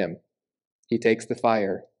execution with him. He takes the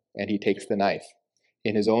fire and he takes the knife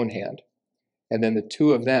in his own hand. And then the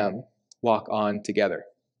two of them walk on together.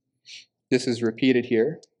 This is repeated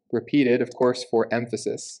here, of course, for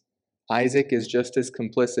emphasis. Isaac is just as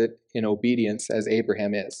complicit in obedience as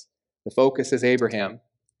Abraham is. The focus is Abraham,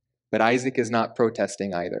 but Isaac is not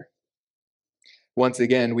protesting either. Once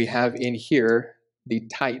again, we have in here the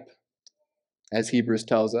type, as Hebrews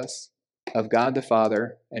tells us, of God the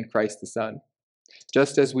Father and Christ the Son,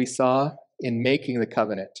 just as we saw in making the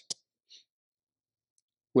covenant,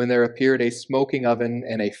 when there appeared a smoking oven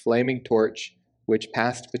and a flaming torch which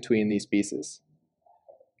passed between these pieces.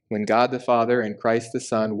 When God the Father and Christ the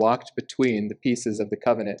Son walked between the pieces of the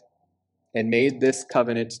covenant and made this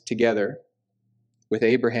covenant together with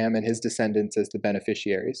Abraham and his descendants as the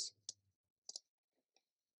beneficiaries.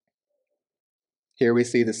 Here we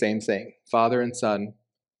see the same thing, Father and Son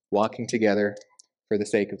walking together for the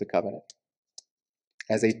sake of the covenant,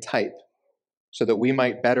 as a type, so that we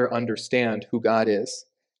might better understand who God is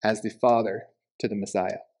as the Father to the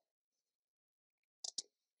Messiah.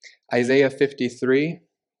 Isaiah 53,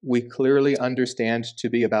 we clearly understand to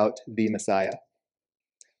be about the Messiah.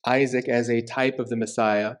 Isaac, as a type of the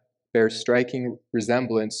Messiah, bears striking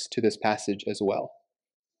resemblance to this passage as well.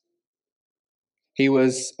 He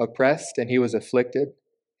was oppressed and he was afflicted,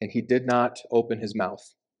 and he did not open his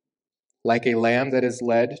mouth. Like a lamb that is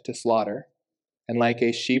led to slaughter, and like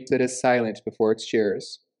a sheep that is silent before its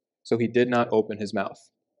shearers, so he did not open his mouth.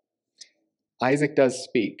 Isaac does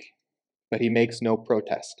speak, but he makes no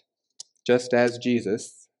protest, just as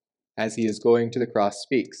Jesus, as he is going to the cross,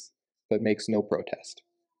 speaks, but makes no protest.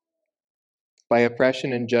 By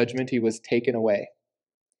oppression and judgment he was taken away.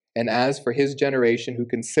 And as for his generation who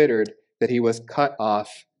considered that he was cut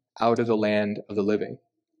off out of the land of the living.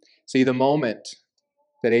 See, the moment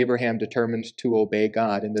that Abraham determined to obey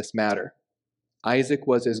God in this matter, Isaac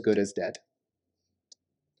was as good as dead.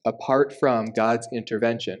 Apart from God's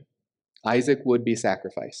intervention, Isaac would be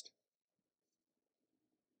sacrificed.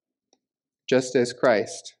 Just as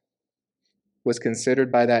Christ was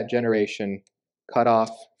considered by that generation cut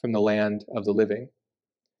off from the land of the living.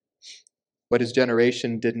 What his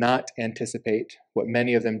generation did not anticipate, what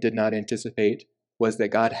many of them did not anticipate, was that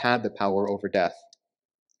God had the power over death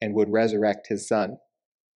and would resurrect his son.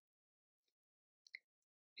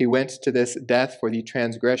 He went to this death for the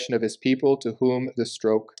transgression of his people to whom the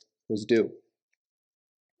stroke was due.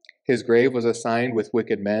 His grave was assigned with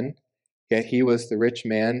wicked men, yet he was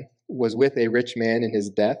with a rich man in his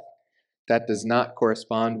death. That does not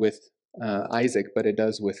correspond with Isaac, but it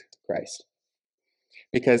does with Christ.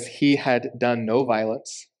 Because he had done no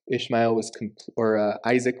violence,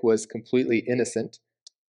 Isaac was completely innocent,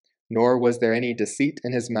 nor was there any deceit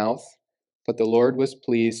in his mouth, but the Lord was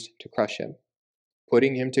pleased to crush him,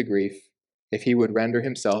 putting him to grief, if he would render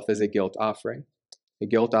himself as a guilt offering. A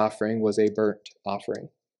guilt offering was a burnt offering.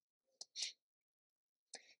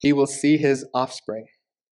 He will see his offspring.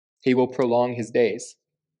 He will prolong his days,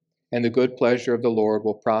 and the good pleasure of the Lord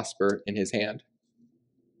will prosper in his hand.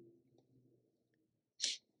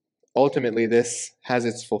 Ultimately, this has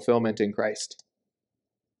its fulfillment in Christ.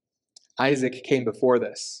 Isaac came before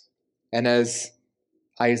this, and as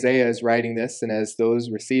Isaiah is writing this, and as those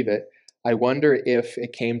receive it, I wonder if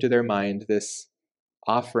it came to their mind, this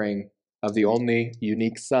offering of the only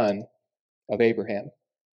unique son of Abraham,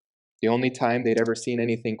 the only time they'd ever seen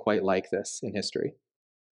anything quite like this in history.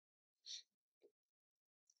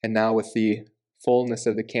 And now with the fullness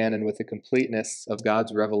of the canon, with the completeness of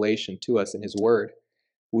God's revelation to us in his word,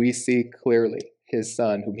 we see clearly his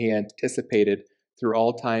son, whom he anticipated through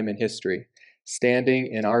all time and history, standing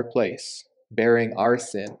in our place, bearing our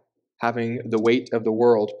sin, having the weight of the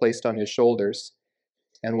world placed on his shoulders,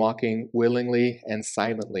 and walking willingly and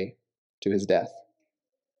silently to his death.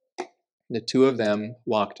 The two of them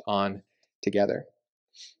walked on together.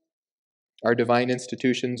 Our divine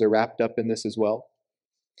institutions are wrapped up in this as well.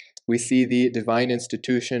 We see the divine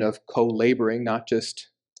institution of co-laboring, not just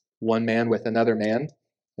one man with another man,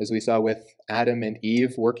 as we saw with Adam and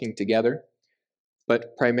Eve working together,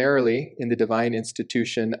 but primarily in the divine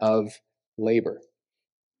institution of labor.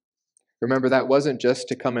 Remember, that wasn't just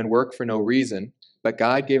to come and work for no reason, but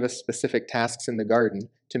God gave us specific tasks in the garden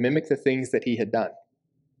to mimic the things that he had done.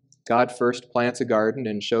 God first plants a garden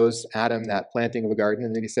and shows Adam that planting of a garden,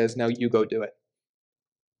 and then he says, now you go do it.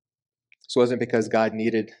 This wasn't because God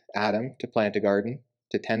needed Adam to plant a garden,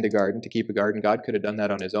 to tend a garden, to keep a garden. God could have done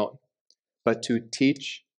that on his own. But to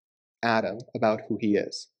teach Adam about who he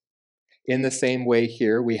is. In the same way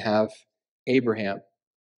here, we have Abraham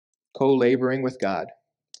co-laboring with God,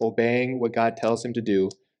 obeying what God tells him to do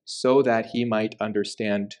so that he might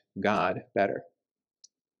understand God better.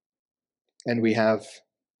 And we have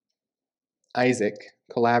Isaac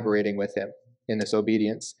collaborating with him in this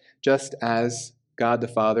obedience, just as God the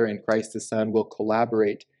Father and Christ the Son will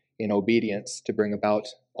collaborate in obedience to bring about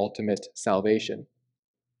ultimate salvation.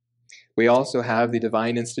 We also have the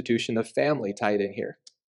divine institution of family tied in here.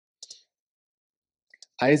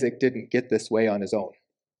 Isaac didn't get this way on his own.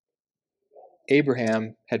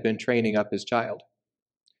 Abraham had been training up his child,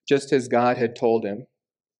 just as God had told him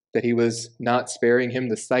that he was not sparing him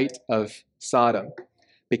the sight of Sodom,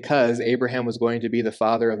 because Abraham was going to be the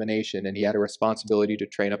father of a nation and he had a responsibility to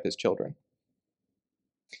train up his children.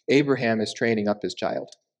 Abraham is training up his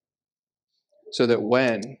child so that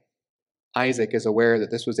when Isaac is aware that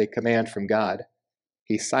this was a command from God,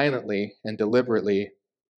 he silently and deliberately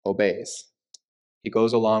obeys. He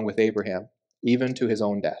goes along with Abraham, even to his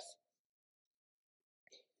own death.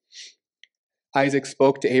 Isaac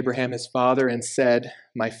spoke to Abraham, his father, and said,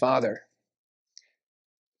 "My father."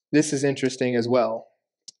 This is interesting as well.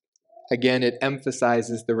 Again, it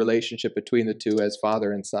emphasizes the relationship between the two as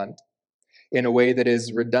father and son. in a way that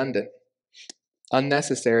is redundant,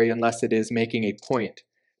 unnecessary unless it is making a point,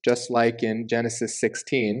 just like in Genesis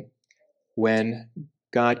 16, when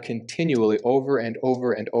God continually over and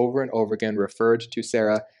over and over and over again referred to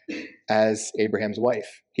Sarah as Abraham's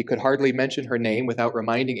wife. He could hardly mention her name without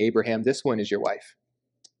reminding Abraham, this one is your wife.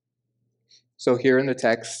 So here in the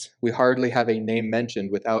text, we hardly have a name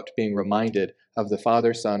mentioned without being reminded of the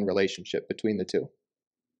father-son relationship between the two.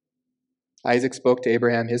 Isaac spoke to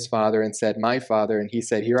Abraham, his father, and said, my father, and he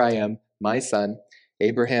said, here I am, my son.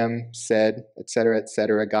 Abraham said,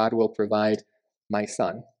 etc., God will provide my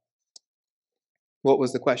son. What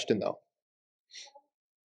was the question, though?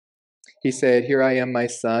 He said, here I am, my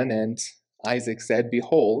son, and Isaac said,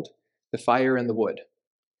 behold, the fire and the wood.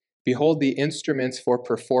 Behold the instruments for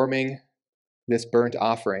performing this burnt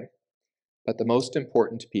offering. But the most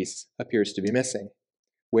important piece appears to be missing.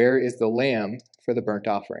 Where is the lamb for the burnt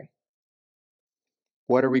offering?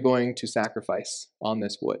 What are we going to sacrifice on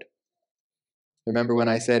this wood? Remember when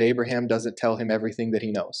I said Abraham doesn't tell him everything that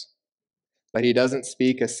he knows, but he doesn't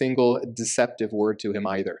speak a single deceptive word to him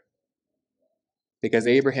either. Because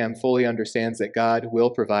Abraham fully understands that God will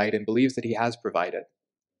provide and believes that he has provided.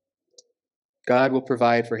 God will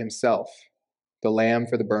provide for himself the lamb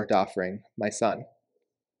for the burnt offering, my son.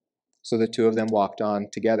 So the two of them walked on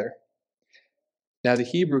together. Now the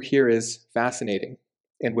Hebrew here is fascinating,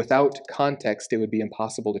 and without context it would be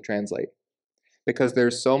impossible to translate, because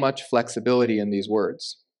there's so much flexibility in these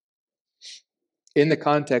words. In the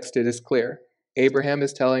context it is clear. Abraham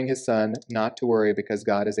is telling his son not to worry because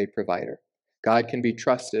God is a provider. God can be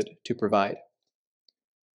trusted to provide.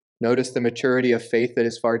 Notice the maturity of faith that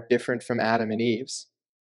is far different from Adam and Eve's,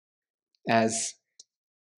 as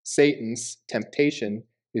Satan's temptation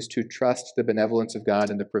is to trust the benevolence of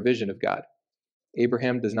God and the provision of God.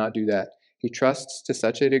 Abraham does not do that. He trusts to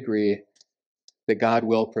such a degree that God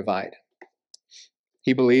will provide.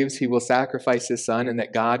 He believes he will sacrifice his son and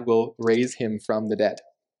that God will raise him from the dead.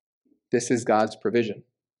 This is God's provision.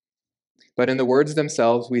 But in the words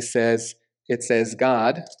themselves, it says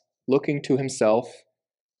God, looking to himself,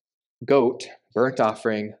 goat, burnt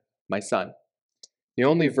offering, my son. The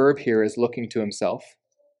only verb here is looking to himself,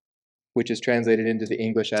 which is translated into the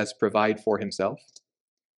English as provide for himself.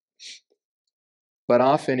 But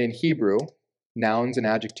often in Hebrew, nouns and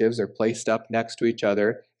adjectives are placed up next to each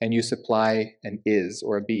other, and you supply an is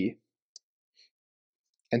or a be.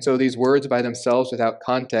 And so these words by themselves, without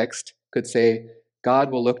context, could say, God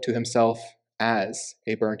will look to himself as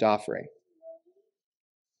a burnt offering,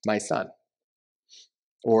 my son.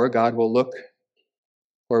 Or God will look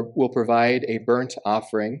or will provide a burnt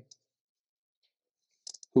offering,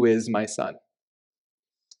 who is my son.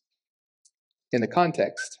 In the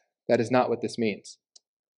context, that is not what this means.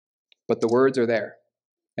 But the words are there,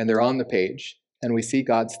 and they're on the page, and we see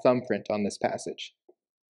God's thumbprint on this passage,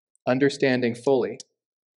 understanding fully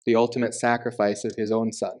the ultimate sacrifice of his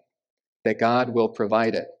own son, that God will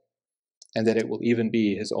provide it, and that it will even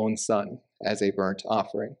be his own son as a burnt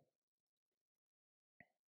offering.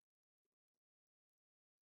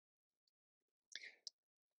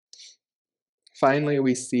 Finally,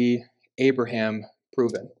 we see Abraham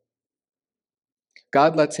proven.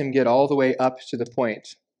 God lets him get all the way up to the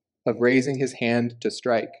point of raising his hand to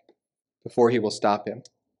strike before he will stop him.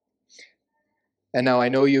 And now I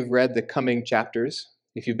know you've read the coming chapters.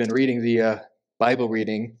 If you've been reading the Bible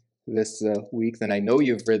reading this week, then I know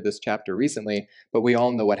you've read this chapter recently, but we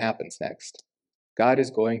all know what happens next. God is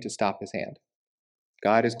going to stop his hand.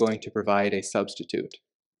 God is going to provide a substitute,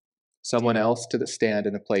 someone else to stand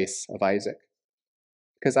in the place of Isaac.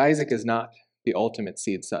 Because Isaac is not the ultimate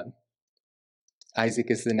seed son.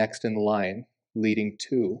 Isaac is the next in the line leading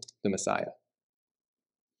to the Messiah.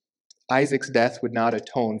 Isaac's death would not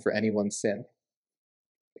atone for anyone's sin,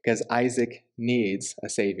 because Isaac needs a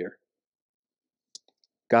savior.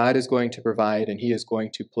 God is going to provide, and he is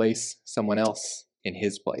going to place someone else in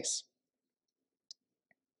his place.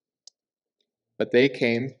 But they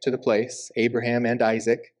came to the place, Abraham and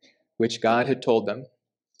Isaac, which God had told them.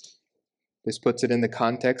 This puts it in the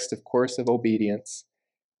context, of course, of obedience.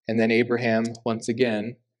 And then Abraham, once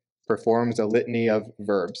again, performs a litany of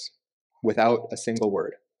verbs without a single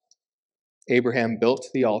word. Abraham built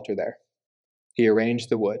the altar there. He arranged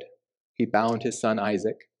the wood. He bound his son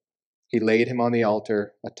Isaac. He laid him on the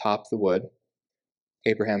altar atop the wood.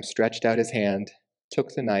 Abraham stretched out his hand,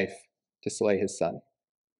 took the knife to slay his son.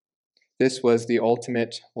 This was the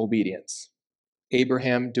ultimate obedience.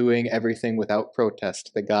 Abraham doing everything without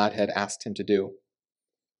protest that God had asked him to do.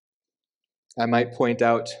 I might point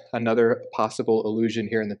out another possible allusion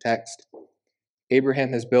here in the text.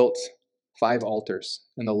 Abraham has built 5 altars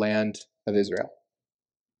in the land of Israel.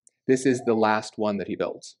 This is the last one that he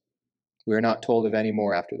builds. We are not told of any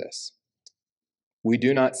more after this. We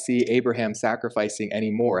do not see Abraham sacrificing any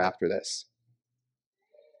more after this.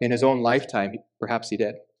 In his own lifetime, perhaps he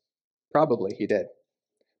did. Probably he did.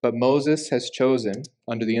 But Moses has chosen,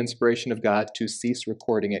 under the inspiration of God, to cease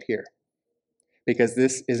recording it here, because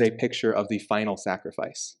this is a picture of the final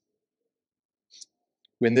sacrifice.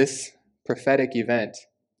 When this prophetic event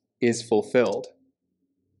is fulfilled,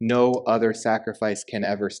 no other sacrifice can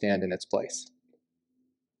ever stand in its place.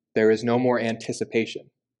 There is no more anticipation.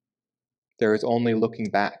 There is only looking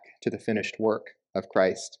back to the finished work of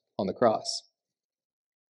Christ on the cross.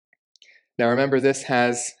 Now remember, this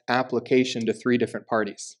has application to three different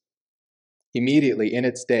parties. Immediately in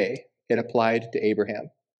its day, it applied to Abraham.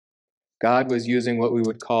 God was using what we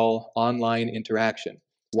would call online interaction,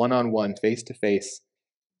 one-on-one, face-to-face,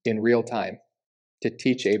 in real time, to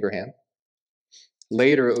teach Abraham.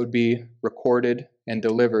 Later, it would be recorded and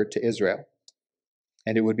delivered to Israel,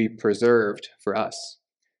 and it would be preserved for us.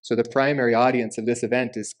 So the primary audience of this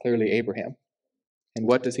event is clearly Abraham. And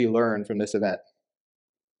what does he learn from this event?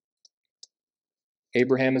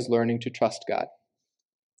 Abraham is learning to trust God,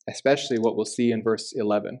 especially what we'll see in verse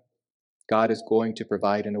 11. God is going to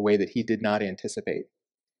provide in a way that he did not anticipate.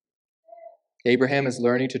 Abraham is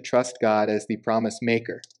learning to trust God as the promise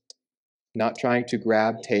maker, not trying to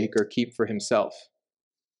grab, take, or keep for himself.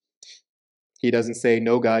 He doesn't say,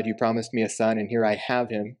 "No, God, you promised me a son, and here I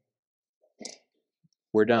have him.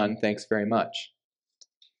 We're done, thanks very much."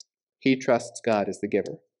 He trusts God as the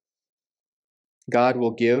giver. God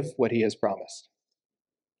will give what he has promised.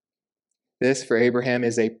 This, for Abraham,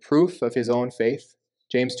 is a proof of his own faith.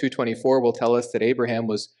 James 2:24 will tell us that Abraham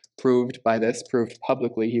was proved by this, proved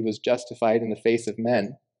publicly. He was justified in the face of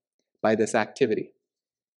men by this activity.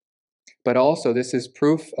 But also, this is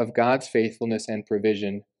proof of God's faithfulness and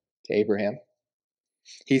provision to Abraham.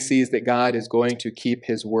 He sees that God is going to keep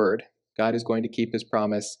his word, God is going to keep his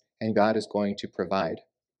promise, and God is going to provide.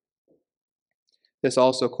 This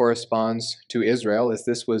also corresponds to Israel, as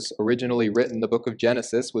this was originally written. The book of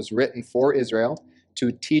Genesis was written for Israel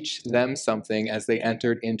to teach them something as they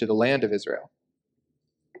entered into the land of Israel.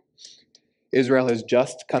 Israel has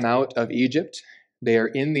just come out of Egypt. They are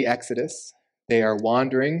in the Exodus. They are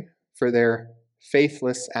wandering for their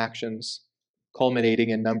faithless actions, culminating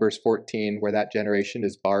in Numbers 14, where that generation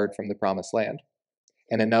is barred from the promised land,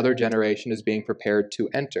 and another generation is being prepared to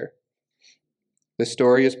enter. The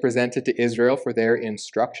story is presented to Israel for their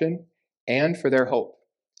instruction and for their hope.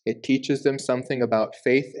 It teaches them something about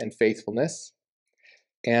faith and faithfulness,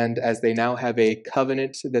 and as they now have a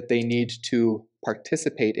covenant that they need to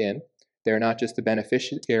participate in, they're not just the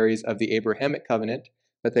beneficiaries of the Abrahamic covenant,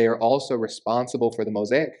 but they are also responsible for the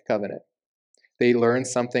Mosaic covenant. They learn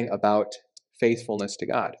something about faithfulness to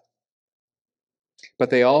God.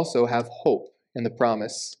 But they also have hope in the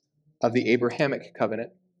promise of the Abrahamic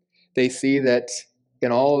covenant. They see that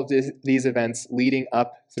in all of these events leading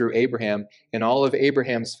up through Abraham, in all of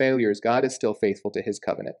Abraham's failures, God is still faithful to his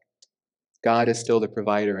covenant. God is still the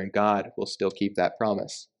provider, and God will still keep that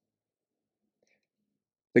promise.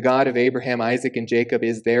 The God of Abraham, Isaac, and Jacob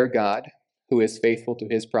is their God, who is faithful to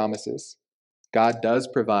his promises. God does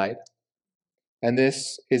provide. And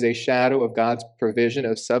this is a shadow of God's provision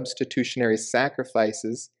of substitutionary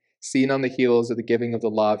sacrifices seen on the heels of the giving of the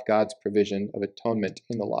law of God's provision of atonement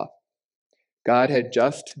in the law. God had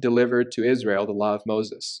just delivered to Israel the law of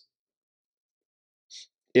Moses,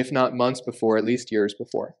 if not months before, at least years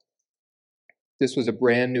before. This was a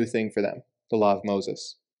brand new thing for them, the law of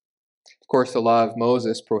Moses. Of course, the law of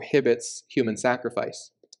Moses prohibits human sacrifice.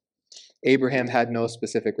 Abraham had no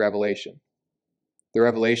specific revelation. The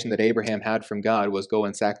revelation that Abraham had from God was, "Go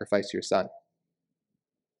and sacrifice your son."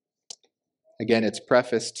 Again, it's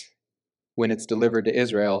prefaced when it's delivered to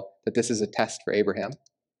Israel that this is a test for Abraham.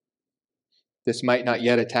 This might not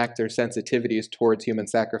yet attack their sensitivities towards human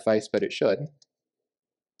sacrifice, but it should.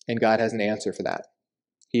 And God has an answer for that.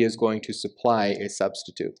 He is going to supply a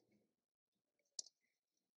substitute.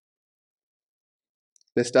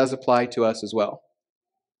 This does apply to us as well.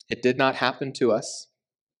 It did not happen to us.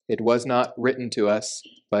 It was not written to us,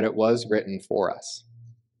 but it was written for us.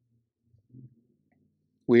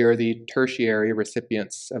 We are the tertiary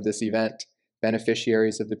recipients of this event,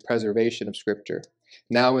 beneficiaries of the preservation of Scripture.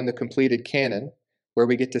 Now in the completed canon, where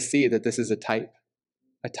we get to see that this is a type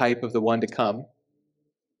of the one to come,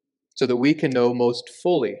 so that we can know most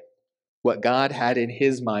fully what God had in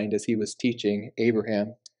his mind as he was teaching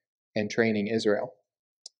Abraham and training Israel.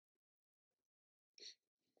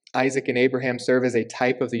 Isaac and Abraham serve as a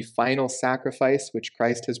type of the final sacrifice which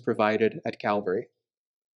Christ has provided at Calvary.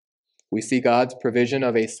 We see God's provision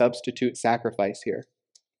of a substitute sacrifice here.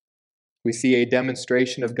 We see a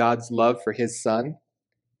demonstration of God's love for his Son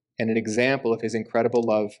and an example of his incredible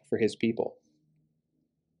love for his people.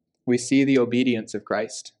 We see the obedience of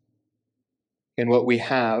Christ in what we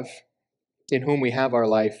have, in whom we have our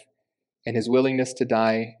life, and his willingness to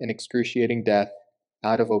die an excruciating death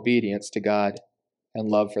out of obedience to God and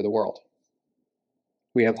love for the world.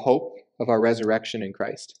 We have hope of our resurrection in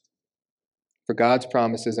Christ. For God's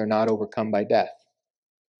promises are not overcome by death,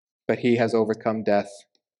 but he has overcome death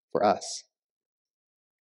for us.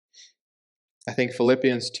 I think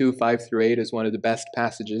Philippians 2, 5-8 is one of the best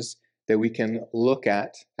passages that we can look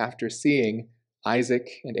at after seeing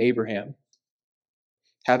Isaac and Abraham.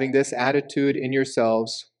 Having this attitude in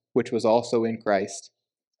yourselves, which was also in Christ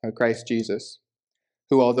Jesus,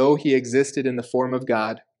 who, although he existed in the form of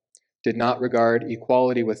God, did not regard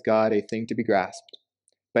equality with God a thing to be grasped,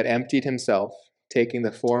 but emptied himself, taking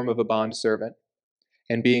the form of a bondservant,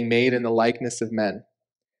 and being made in the likeness of men,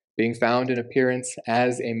 being found in appearance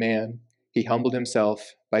as a man, he humbled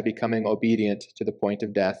himself by becoming obedient to the point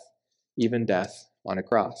of death, even death on a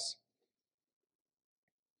cross.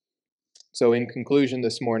 So in conclusion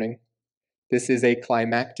this morning, this is a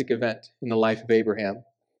climactic event in the life of Abraham,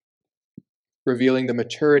 revealing the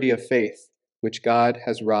maturity of faith which God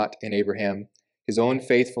has wrought in Abraham, his own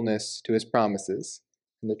faithfulness to his promises,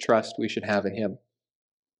 and the trust we should have in him.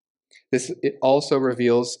 It also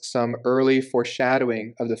reveals some early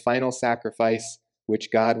foreshadowing of the final sacrifice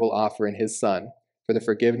which God will offer in his Son for the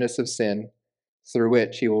forgiveness of sin, through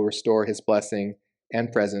which he will restore his blessing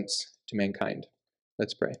and presence to mankind.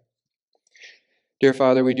 Let's pray. Dear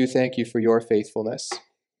Father, we do thank you for your faithfulness.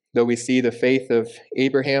 Though we see the faith of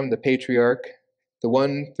Abraham, the patriarch, the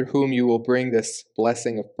one through whom you will bring this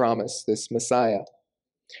blessing of promise, this Messiah,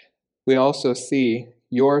 we also see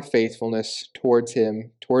your faithfulness towards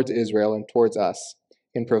him, towards Israel, and towards us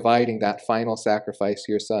in providing that final sacrifice,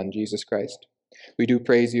 your Son, Jesus Christ. We do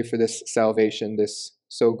praise you for this salvation, this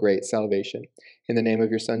so great salvation. In the name of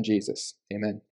your Son, Jesus. Amen.